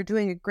 You're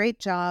doing a great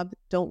job.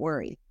 Don't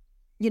worry.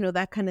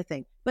 that kind of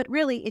thing. But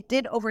really, it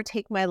did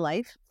overtake my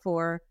life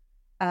for,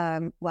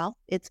 I'm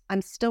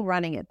still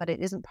running it, but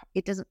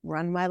it doesn't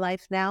run my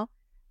life now.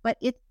 But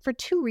for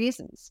two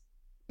reasons.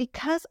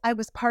 Because I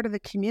was part of the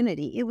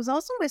community, it was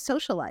also my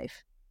social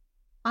life.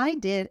 I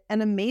did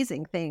an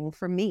amazing thing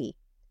for me,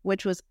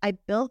 which was I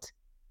built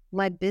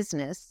my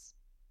business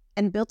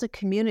and built a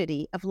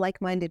community of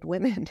like-minded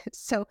women.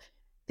 So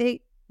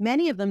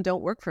many of them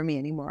don't work for me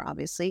anymore,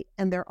 obviously,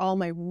 and they're all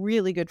my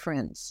really good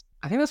friends.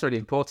 I think that's really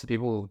important.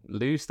 People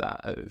lose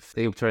that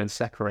they try and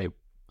separate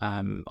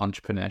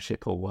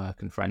entrepreneurship or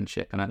work and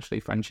friendship, and actually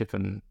friendship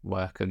and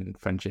work and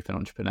friendship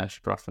and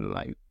entrepreneurship are often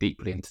like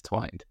deeply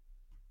intertwined,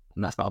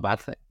 and that's not a bad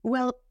thing.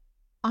 Well,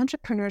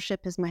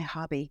 entrepreneurship is my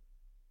hobby.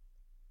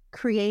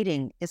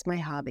 Creating is my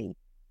hobby.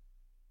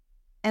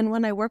 And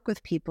when I work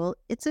with people,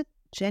 it's a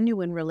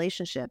genuine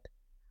relationship.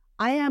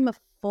 I am a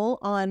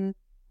full-on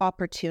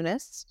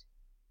opportunist,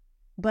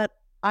 but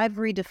I've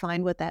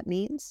redefined what that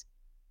means.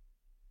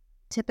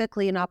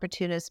 Typically, an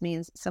opportunist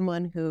means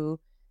someone who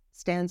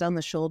stands on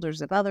the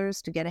shoulders of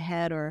others to get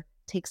ahead or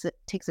takes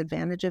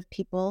advantage of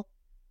people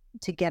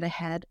to get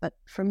ahead. But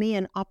for me,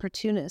 an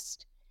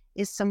opportunist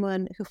is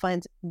someone who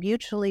finds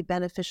mutually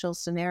beneficial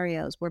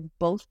scenarios where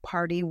both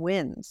party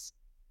wins.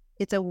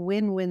 It's a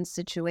win-win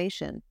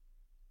situation.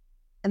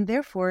 And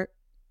therefore,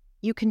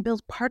 you can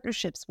build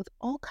partnerships with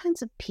all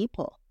kinds of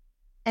people,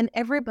 and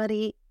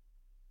everybody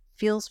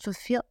feels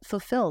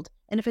fulfilled.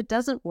 And if it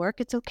doesn't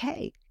work, it's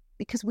okay,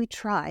 because we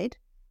tried,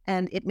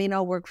 and it may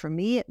not work for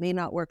me, it may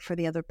not work for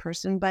the other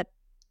person, but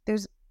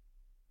there's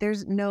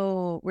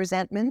no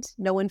resentment.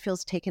 No one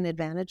feels taken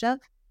advantage of.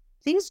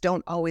 Things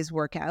don't always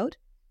work out,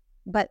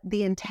 but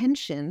the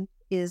intention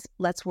is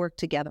let's work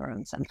together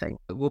on something.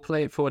 We'll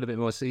play it forward a bit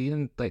more. So you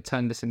can like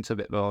turn this into a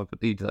bit more,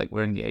 like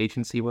we're in the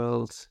agency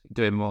world,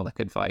 doing more like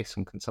advice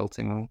and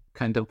consulting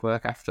kind of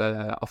work off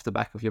the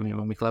back of Yummy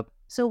Mummy Club.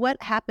 So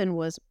what happened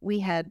was we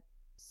had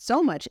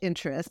so much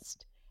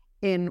interest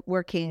in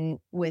working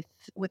with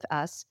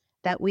us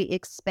that we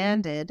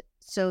expanded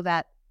so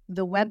that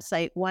the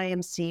website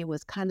YMC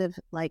was kind of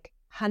like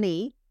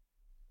honey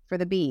for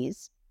the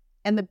bees.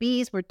 And the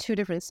bees were two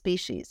different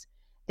species.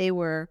 They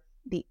were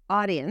the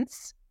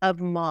audience of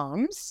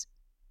moms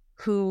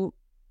who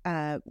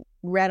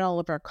read all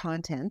of our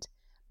content,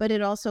 but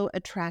it also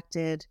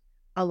attracted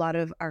a lot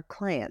of our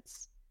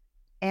clients.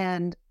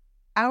 And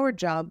our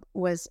job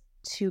was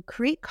to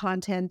create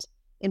content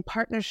in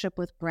partnership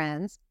with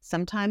brands.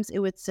 Sometimes it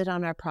would sit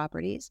on our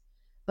properties,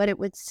 but it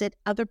would sit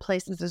other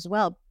places as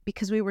well,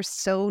 because we were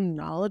so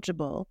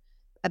knowledgeable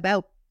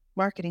about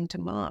marketing to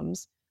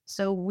moms.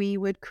 So we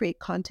would create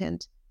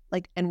content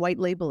and white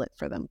label it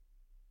for them.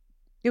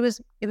 It was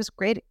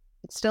great. It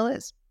still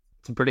is.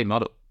 It's a brilliant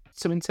model.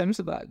 So in terms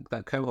of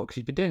that cohort, because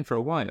you've been doing it for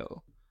a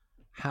while,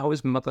 how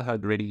has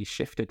motherhood really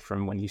shifted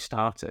from when you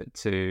started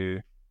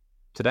to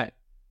today?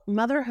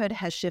 Motherhood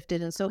has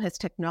shifted, and so has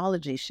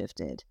technology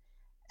shifted.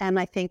 And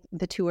I think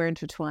the two are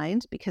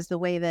intertwined, because the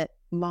way that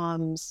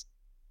moms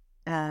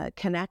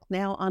connect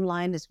now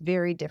online is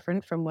very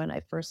different from when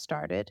I first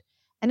started.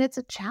 And it's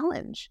a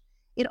challenge.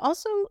 It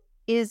also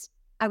is.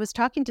 I was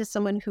talking to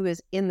someone who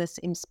is in the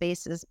same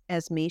space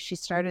as me. She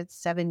started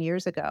 7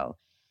 years ago.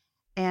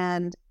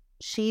 And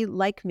she,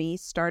 like me,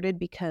 started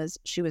because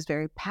she was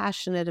very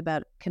passionate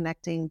about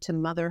connecting to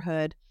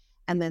motherhood,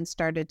 and then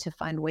started to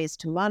find ways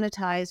to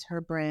monetize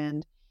her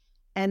brand.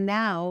 And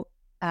now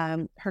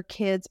her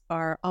kids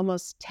are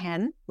almost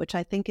 10, which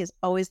I think is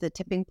always the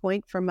tipping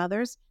point for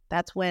mothers.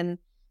 That's when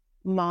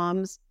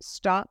moms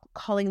stop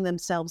calling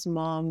themselves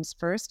moms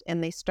first,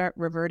 and they start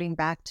reverting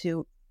back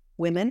to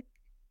women.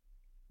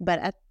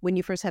 But when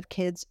you first have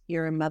kids,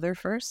 you're a mother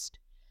first.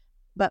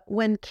 But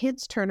when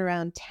kids turn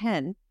around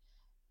 10,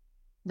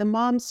 the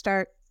moms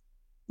start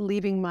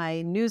leaving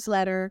my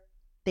newsletter.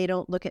 They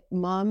don't look at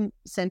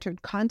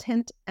mom-centered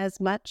content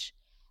as much.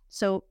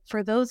 So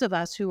for those of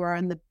us who are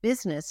in the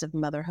business of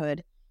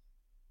motherhood,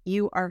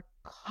 you are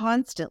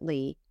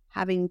constantly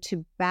having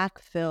to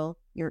backfill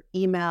your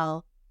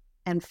email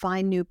and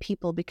find new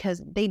people,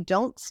 because they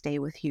don't stay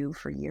with you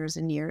for years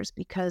and years,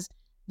 because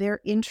their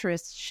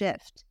interests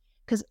shift.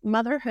 Because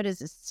motherhood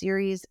is a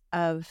series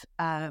of,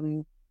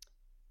 I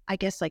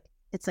guess,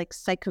 it's like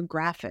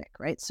psychographic,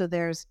 right? So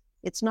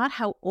it's not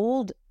how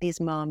old these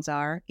moms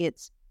are.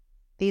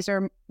 These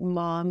are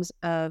moms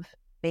of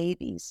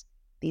babies.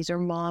 These are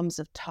moms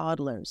of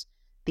toddlers.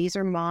 These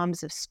are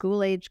moms of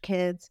school-age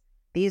kids.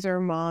 These are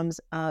moms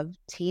of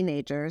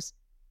teenagers.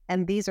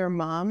 And these are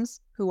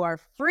moms who are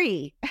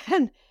free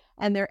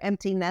and they're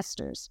empty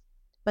nesters.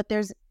 But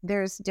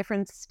there's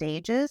different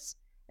stages.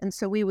 And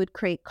so we would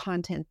create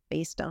content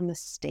based on the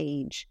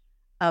stage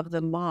of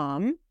the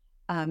mom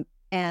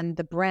and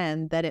the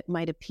brand that it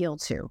might appeal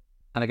to.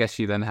 And I guess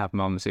you then have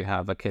moms who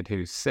have a kid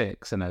who's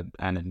 6 and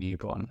a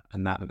newborn,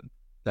 and that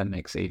then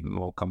makes it even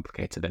more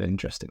complicated and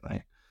interesting,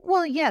 right?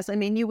 Well, yes. I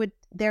mean,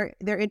 they're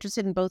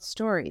interested in both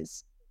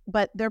stories,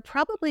 but they're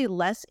probably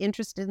less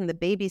interested in the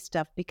baby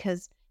stuff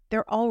because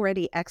they're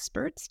already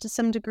experts to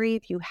some degree.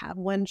 If you have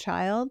one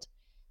child,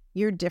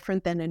 you're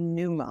different than a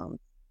new mom.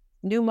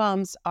 New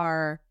moms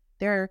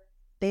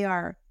They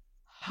are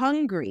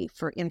hungry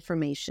for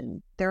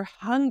information. They're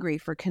hungry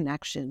for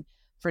connection,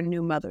 for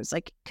new mothers.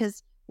 Like,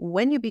 because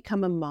when you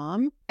become a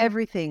mom,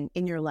 everything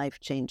in your life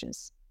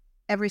changes.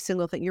 Every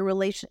single thing,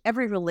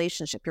 every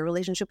relationship, your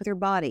relationship with your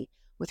body,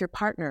 with your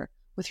partner,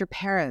 with your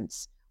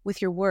parents,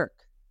 with your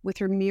work, with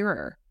your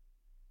mirror,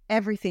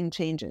 everything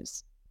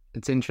changes.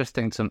 It's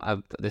interesting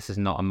this is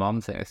not a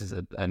mom thing, this is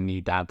a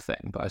new dad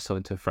thing, but I was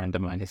talking to a friend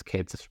of mine, his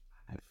kid's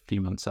a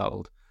few months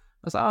old.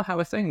 I was like, oh, how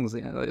are things?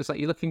 It's like,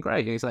 you're looking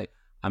great.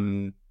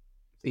 And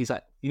he's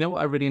like, you know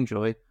what I really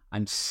enjoy?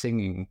 I'm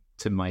singing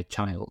to my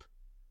child.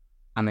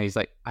 And he's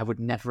like, I would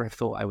never have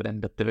thought I would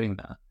end up doing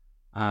that.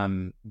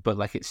 But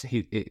like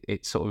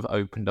it sort of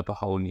opened up a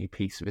whole new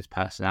piece of his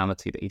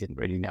personality that he didn't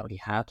really know he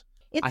had.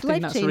 It's I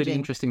think that's a really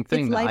interesting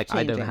thing that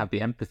I don't have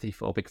the empathy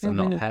for because I'm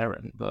not a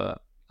parent,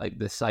 but like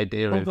this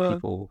idea of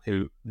people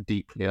who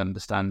deeply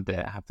understand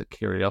it, have the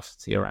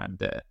curiosity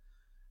around it,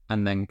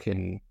 and then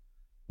can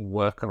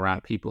work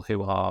around people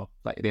who are,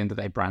 like, at the end of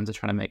the day, brands are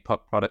trying to make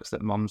products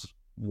that moms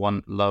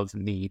want, love,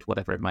 need,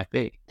 whatever it might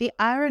be. The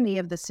irony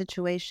of the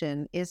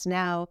situation is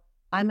now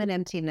I'm an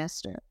empty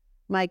nester.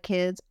 My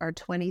kids are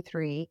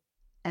 23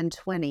 and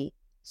 20.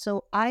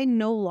 So I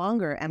no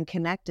longer am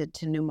connected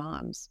to new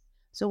moms.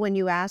 So when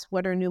you ask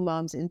what are new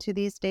moms into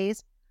these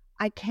days,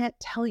 I can't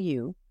tell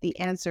you the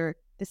answer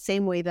the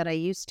same way that I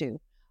used to,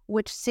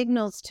 which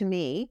signals to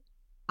me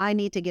I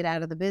need to get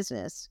out of the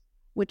business,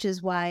 which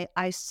is why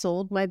I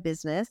sold my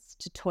business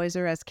to Toys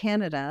R Us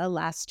Canada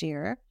last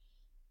year,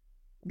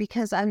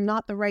 because I'm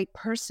not the right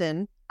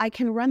person. I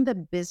can run the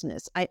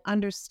business. I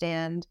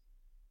understand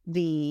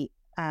the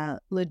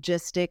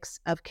logistics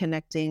of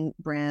connecting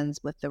brands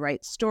with the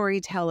right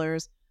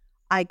storytellers.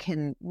 I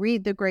can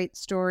read the great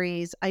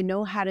stories. I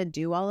know how to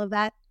do all of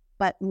that,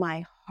 but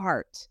my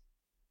heart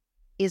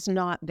is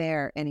not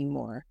there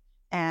anymore.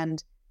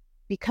 And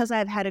because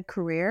I've had a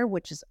career,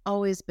 which has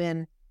always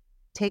been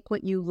take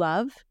what you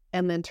love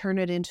and then turn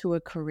it into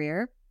a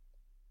career,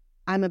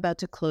 I'm about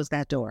to close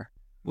that door.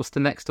 What's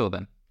the next door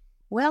then?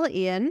 Well,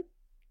 Ian,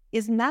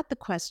 isn't that the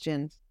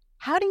question?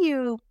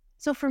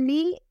 So for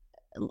me,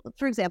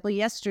 for example,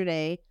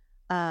 yesterday,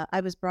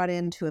 I was brought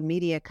into a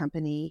media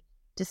company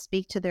to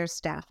speak to their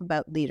staff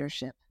about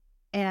leadership.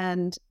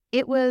 And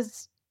it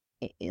was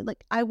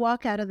like, I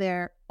walk out of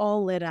there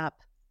all lit up.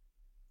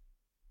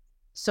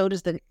 So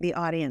does the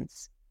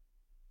audience.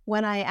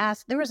 When I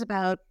asked, there was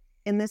about,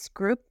 in this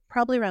group,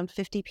 probably around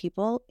 50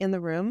 people in the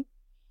room.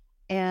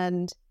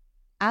 And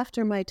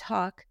after my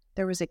talk,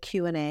 there was a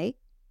Q&A.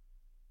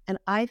 And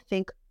I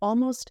think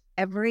almost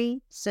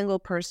every single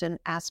person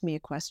asked me a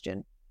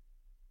question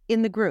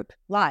in the group,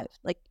 live,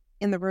 like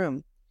in the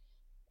room.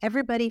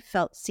 Everybody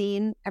felt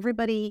seen.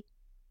 Everybody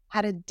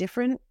had a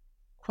different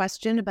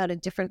question about a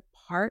different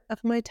part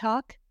of my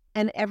talk.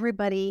 And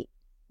everybody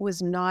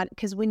was not,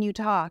 because when you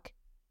talk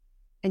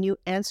and you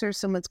answer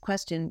someone's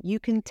question, you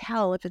can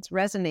tell if it's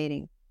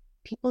resonating.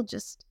 People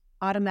just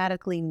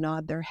automatically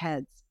nod their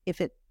heads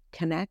if it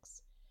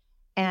connects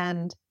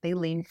and they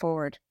lean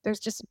forward. There's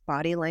just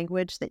body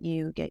language that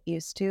you get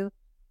used to.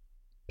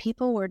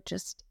 People were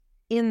just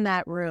in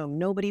that room.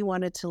 Nobody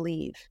wanted to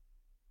leave.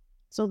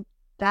 So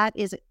that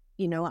is,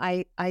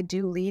 I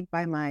do lead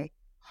by my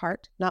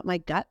heart, not my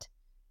gut.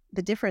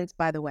 The difference,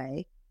 by the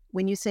way,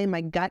 when you say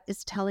my gut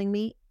is telling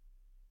me,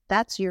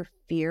 that's your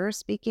fear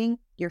speaking.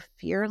 Your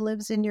fear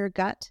lives in your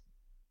gut.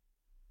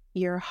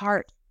 Your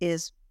heart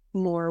is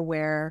more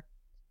where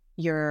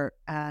your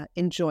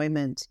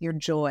enjoyment, your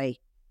joy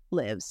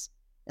lives.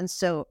 And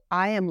so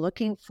I am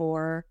looking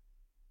for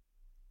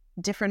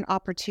different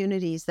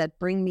opportunities that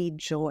bring me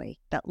joy,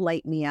 that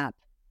light me up.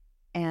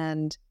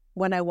 And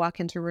when I walk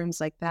into rooms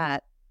like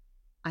that,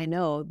 I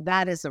know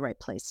that is the right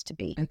place to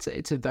be.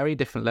 It's a very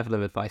different level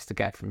of advice to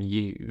get from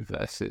you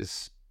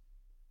versus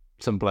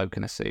some bloke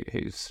in a suit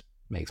who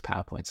makes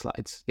PowerPoint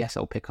slides. Yes,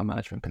 I'll pick on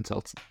management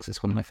consultants.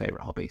 It's one of my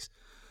favorite hobbies.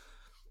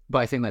 But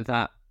I think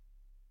that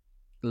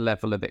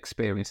level of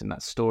experience and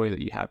that story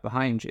that you have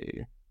behind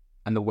you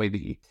and the way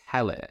that you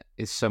tell it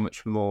is so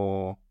much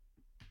more.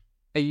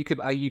 You could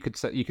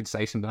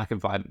say something I can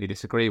violently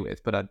disagree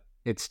with, but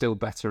it's still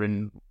better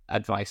in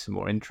advice and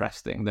more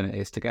interesting than it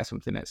is to get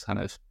something that's kind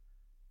of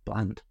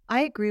bland.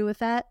 I agree with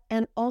that.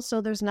 And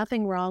also there's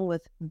nothing wrong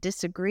with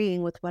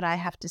disagreeing with what I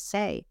have to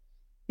say,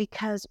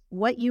 because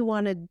what you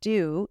want to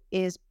do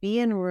is be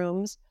in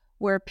rooms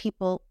where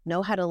people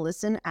know how to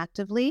listen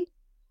actively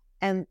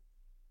and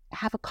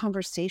have a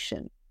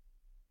conversation.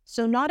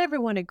 So not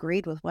everyone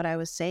agreed with what I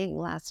was saying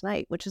last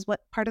night, which is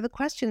what part of the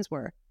questions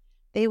were.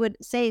 They would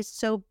say,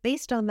 so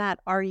based on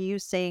that, are you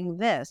saying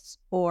this?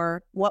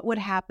 Or what would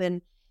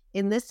happen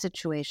in this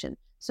situation?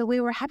 So we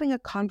were having a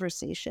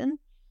conversation.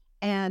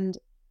 And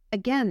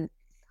again,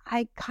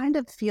 I kind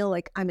of feel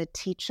like I'm a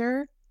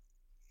teacher.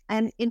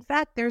 And in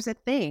fact, there's a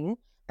thing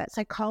that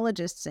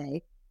psychologists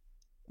say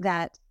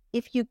that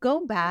if you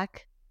go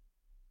back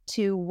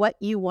to what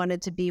you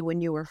wanted to be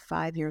when you were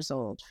 5 years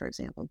old, for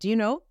example, do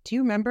you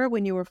remember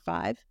when you were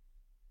 5?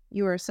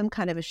 You were some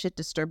kind of a shit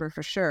disturber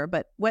for sure.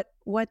 But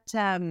what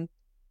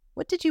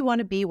What did you want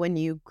to be when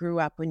you grew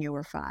up when you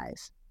were 5?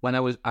 When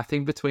I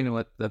think between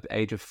the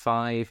age of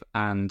 5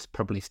 and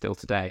probably still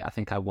today, I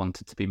think I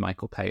wanted to be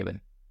Michael Palin.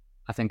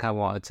 I think I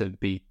wanted to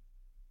be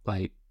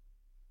like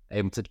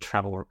able to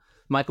travel.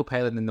 Michael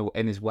Palin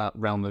in his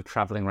realm of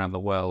traveling around the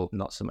world,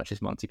 not so much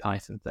his Monty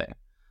Python thing,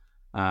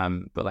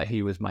 but like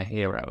he was my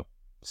hero.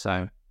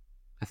 So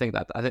I think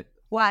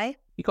Why?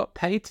 you got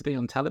paid to be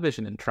on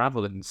television and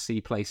travel and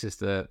see places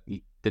that you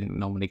didn't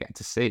normally get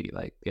to see.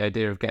 Like the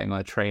idea of getting on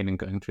a train and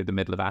going through the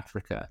middle of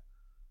Africa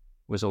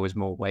was always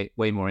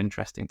way more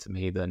interesting to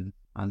me than,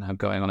 I don't know,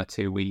 going on a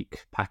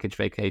 2-week package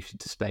vacation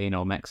to Spain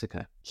or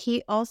Mexico.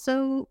 He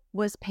also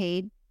was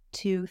paid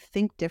to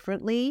think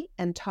differently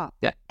and talk.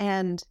 Yeah.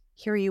 And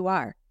here you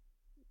are.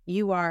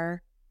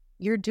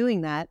 You're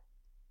doing that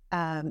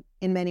in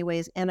many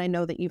ways. And I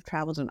know that you've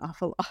traveled an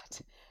awful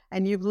lot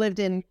and you've lived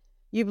in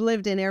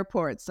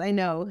airports. I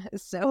know.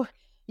 So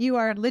you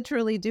are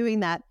literally doing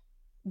that.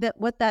 That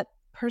what that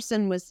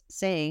person was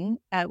saying,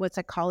 what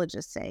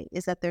psychologists say,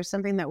 is that there's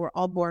something that we're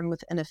all born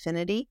with an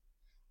affinity.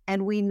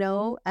 And we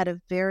know at a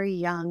very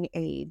young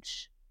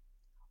age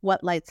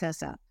what lights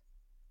us up.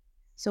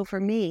 So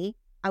for me,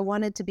 I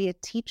wanted to be a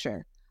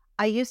teacher.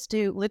 I used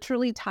to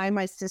literally tie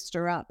my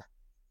sister up,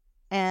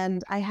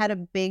 and I had a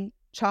big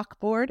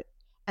chalkboard,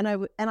 and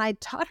I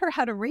taught her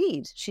how to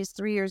read. She's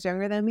 3 years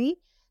younger than me.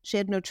 She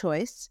had no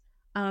choice.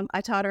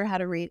 I taught her how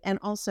to read. And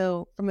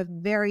also from a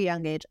very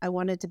young age, I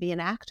wanted to be an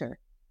actor.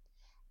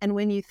 And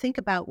when you think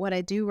about what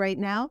I do right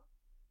now,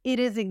 it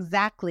is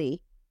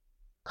exactly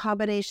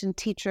combination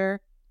teacher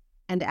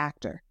and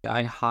actor.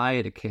 I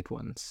hired a kid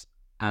once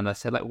and I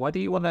said, like, why do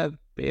you want to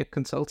be a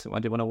consultant? Why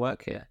do you want to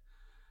work here?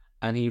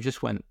 And he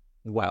just went,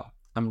 well,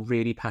 I'm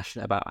really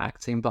passionate about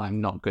acting, but I'm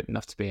not good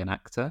enough to be an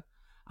actor.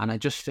 And I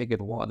just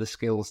figured, what are the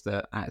skills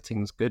that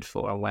acting's good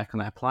for and where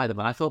can I apply them?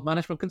 And I thought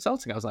management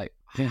consulting. I was like,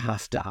 I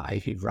have to hire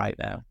you right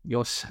now.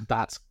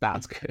 That's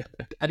good.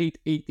 And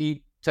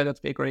he turned out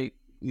to be a great,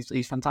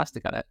 he's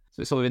fantastic at it.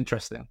 So it's sort of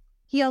interesting.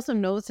 He also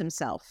knows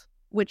himself,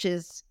 which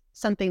is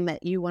something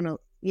that you want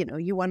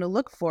to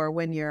look for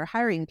when you're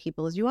hiring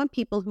people, is you want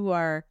people who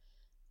are,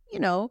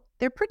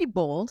 they're pretty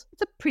bold.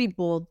 It's a pretty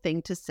bold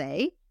thing to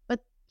say,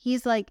 but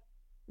he's like,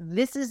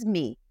 this is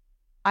me.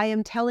 I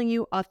am telling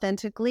you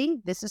authentically,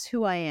 this is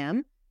who I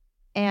am.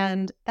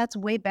 And that's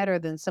way better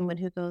than someone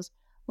who goes,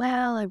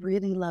 well, I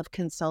really love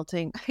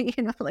consulting,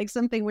 like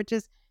something which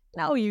is,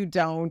 no, you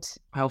don't.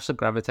 I also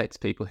gravitate to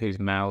people whose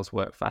mouths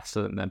work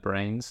faster than their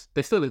brains.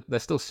 They're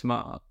still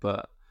smart,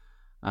 but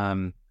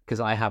because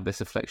I have this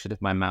affliction,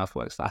 if my mouth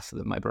works faster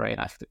than my brain,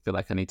 I feel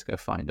like I need to go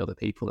find other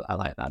people that are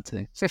like that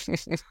too.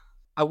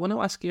 I want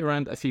to ask you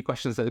around a few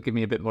questions that will give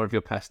me a bit more of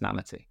your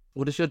personality.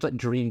 What does your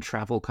dream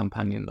travel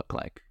companion look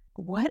like?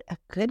 What a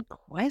good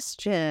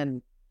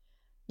question.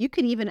 You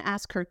could even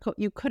ask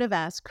you could have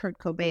asked Kurt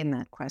Cobain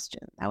that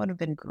question. That would have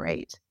been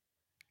great.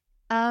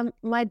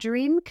 My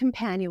dream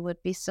companion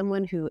would be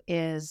someone who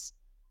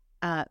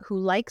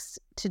likes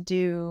to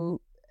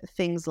do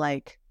things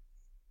like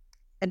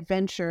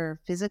adventure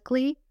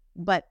physically,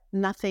 but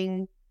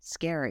nothing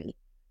scary.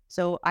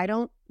 So I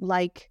don't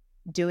like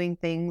doing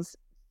things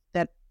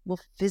that will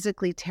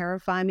physically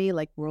terrify me,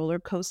 like roller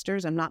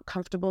coasters. I'm not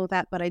comfortable with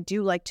that, but I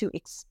do like to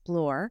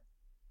explore.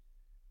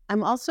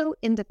 I'm also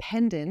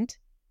independent,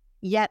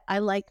 yet I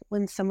like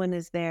when someone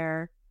is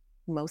there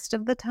most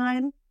of the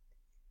time.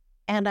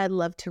 And I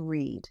love to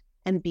read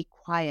and be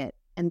quiet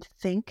and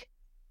think,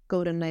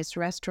 go to nice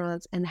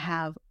restaurants and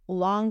have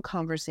long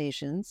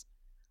conversations.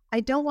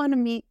 I don't want to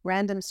meet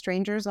random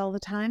strangers all the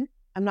time.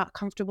 I'm not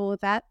comfortable with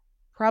that,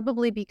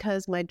 probably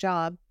because my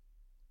job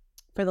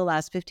for the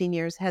last 15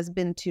 years has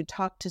been to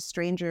talk to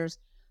strangers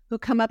who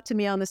come up to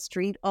me on the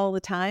street all the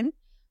time.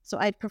 So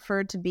I'd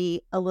prefer to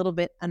be a little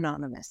bit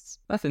anonymous.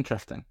 That's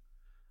interesting.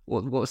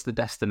 What's the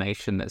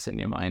destination that's in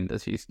your mind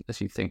as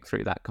you think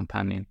through that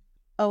companion?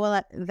 Oh, well,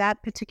 at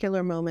that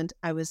particular moment,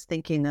 I was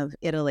thinking of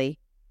Italy.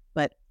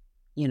 But,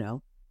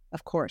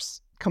 of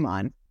course, come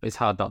on. It's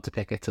hard not to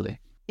pick Italy.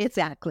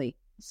 Exactly.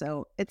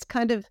 So it's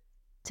kind of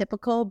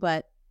typical,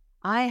 but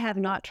I have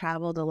not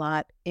traveled a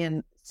lot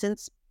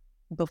since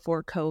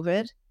before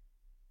COVID.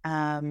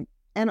 And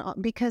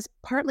because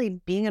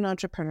partly being an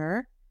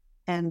entrepreneur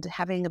and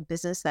having a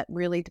business that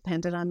really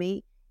depended on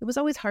me, it was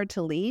always hard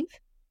to leave.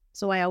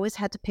 So I always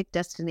had to pick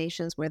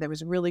destinations where there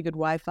was really good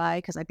Wi-Fi,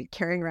 because I'd be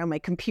carrying around my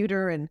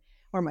computer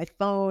or my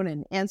phone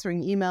and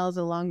answering emails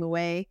along the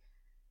way.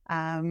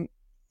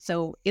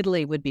 So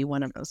Italy would be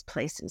one of those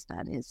places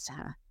that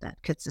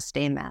could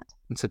sustain that.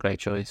 It's a great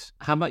choice.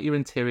 How about your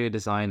interior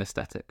design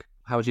aesthetic?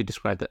 How would you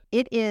describe it?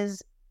 It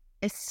is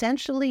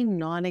essentially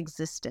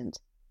non-existent.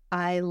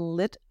 I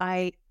live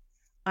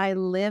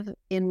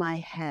in my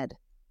head.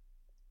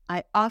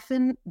 I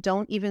often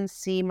don't even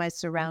see my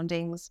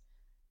surroundings.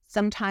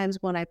 Sometimes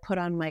when I put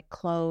on my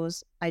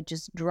clothes, I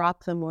just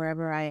drop them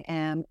wherever I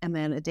am. And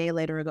then a day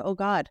later I go, oh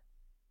God,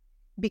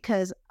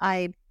 because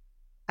I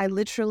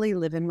literally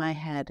live in my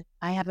head.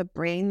 I have a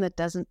brain that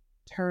doesn't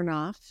turn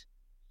off,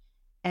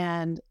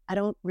 and I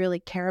don't really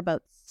care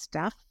about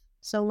stuff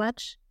so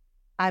much.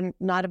 I'm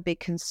not a big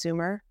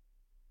consumer.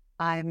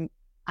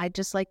 I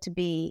just like to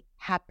be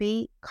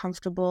happy,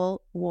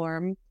 comfortable,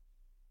 warm,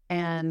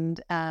 and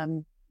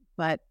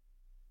but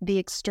the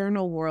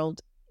external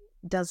world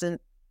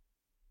doesn't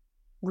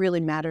really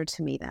matter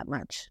to me that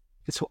much.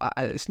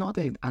 It's not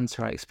the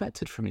answer I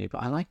expected from you,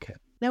 but I like it.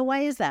 Now, why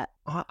is that?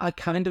 I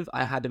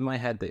had in my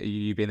head that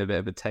you being a bit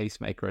of a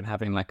tastemaker and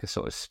having like a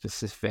sort of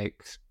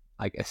specific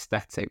like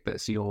aesthetic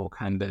that's your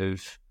kind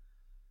of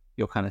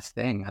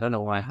thing. I don't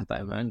know why I had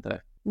that in mind though.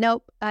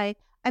 Nope. I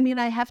mean,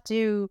 I have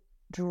to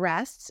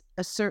dress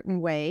a certain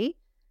way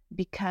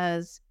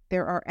because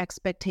there are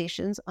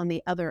expectations on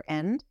the other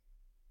end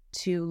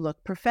to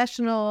look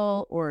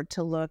professional or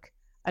to look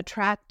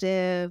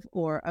attractive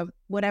or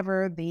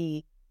whatever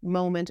the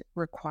moment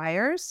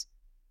requires.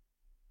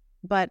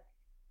 But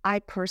I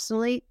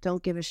personally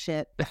don't give a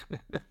shit.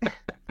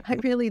 I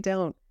really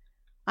don't.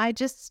 I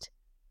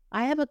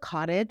have a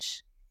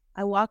cottage.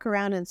 I walk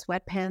around in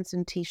sweatpants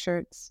and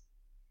t-shirts,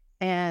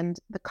 and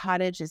the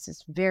cottage is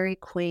just very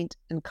quaint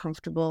and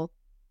comfortable.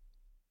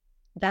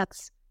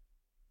 That's,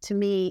 to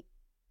me,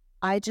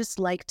 I just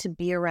like to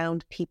be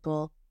around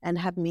people and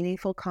have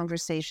meaningful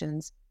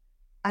conversations.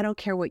 I don't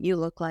care what you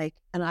look like,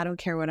 and I don't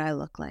care what I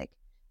look like,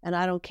 and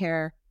I don't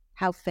care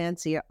how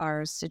fancy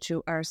our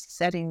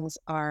settings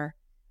are.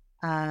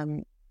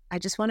 I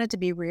just want it to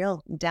be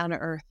real, down to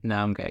earth.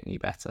 Now I'm getting you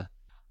better.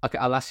 Okay,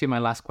 I'll ask you my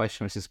last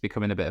question, which is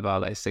becoming a bit of our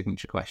like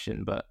signature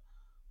question. But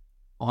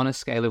on a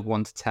scale of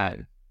 1 to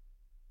 10,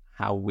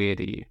 how weird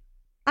are you?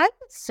 I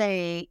would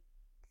say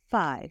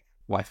 5.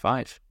 Why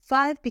 5?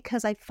 5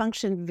 because I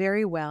function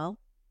very well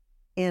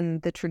in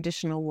the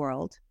traditional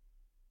world,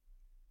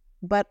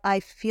 but I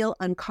feel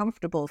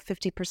uncomfortable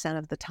 50%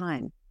 of the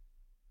time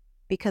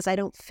because I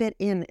don't fit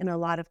in a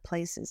lot of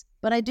places.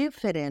 But I do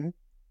fit in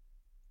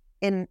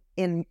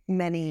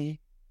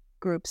many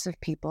groups of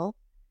people,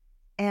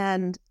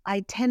 and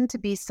I tend to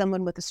be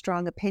someone with a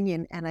strong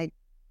opinion, and I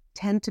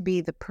tend to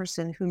be the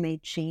person who may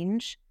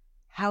change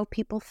how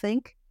people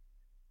think,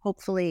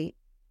 hopefully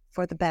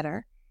for the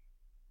better.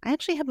 I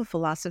actually have a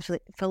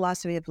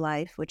philosophy of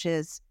life, which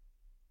is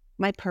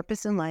my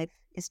purpose in life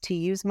is to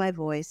use my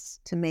voice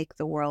to make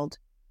the world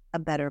a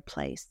better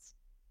place.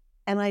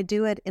 And I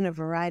do it in a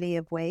variety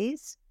of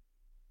ways.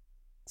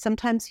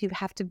 Sometimes you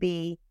have to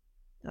be,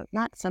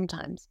 not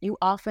sometimes, you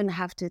often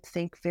have to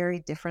think very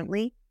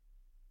differently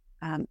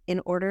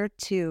in order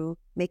to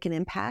make an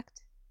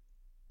impact.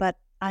 But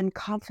I'm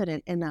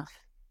confident enough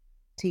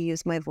to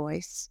use my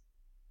voice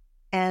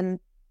and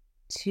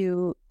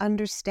to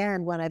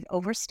understand when I've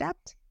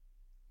overstepped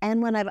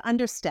and when I've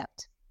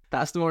understepped.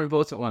 That's the more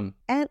important one.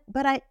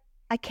 But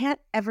I can't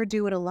ever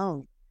do it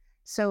alone.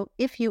 So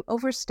if you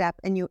overstep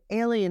and you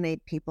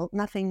alienate people,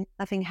 nothing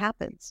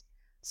happens.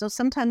 So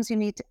sometimes you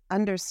need to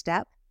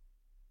understep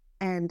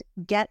and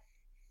get,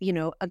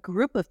 a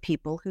group of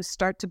people who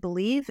start to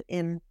believe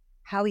in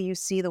how you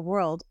see the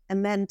world,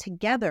 and then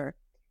together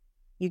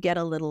you get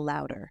a little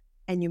louder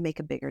and you make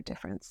a bigger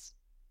difference.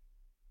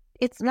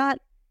 It's not,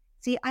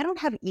 I don't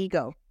have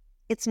ego.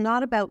 It's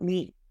not about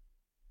me.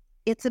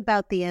 It's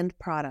about the end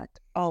product,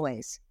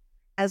 always.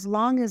 As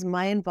long as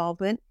my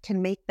involvement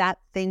can make that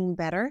thing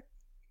better,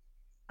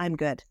 I'm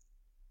good.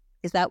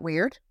 Is that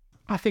weird?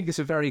 I think it's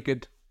a very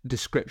good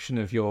description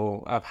of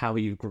how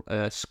you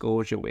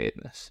scores your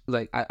weirdness.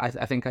 Like I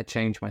think I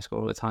change my score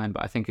all the time,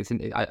 but I think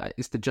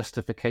it's the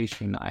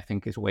justification that I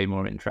think is way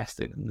more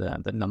interesting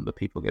than the number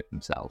people give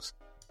themselves.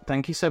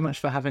 Thank you so much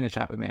for having a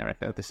chat with me,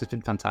 Erica. This has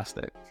been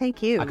fantastic.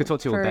 Thank you. I could talk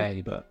to you all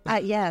day, but...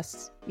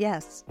 Yes.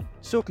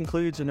 So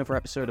concludes another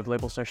episode of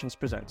Label Sessions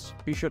Presents.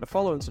 Be sure to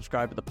follow and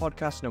subscribe to the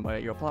podcast no matter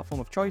your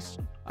platform of choice.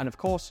 And of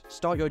course,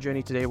 start your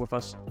journey today with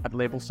us at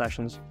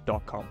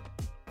labelsessions.com.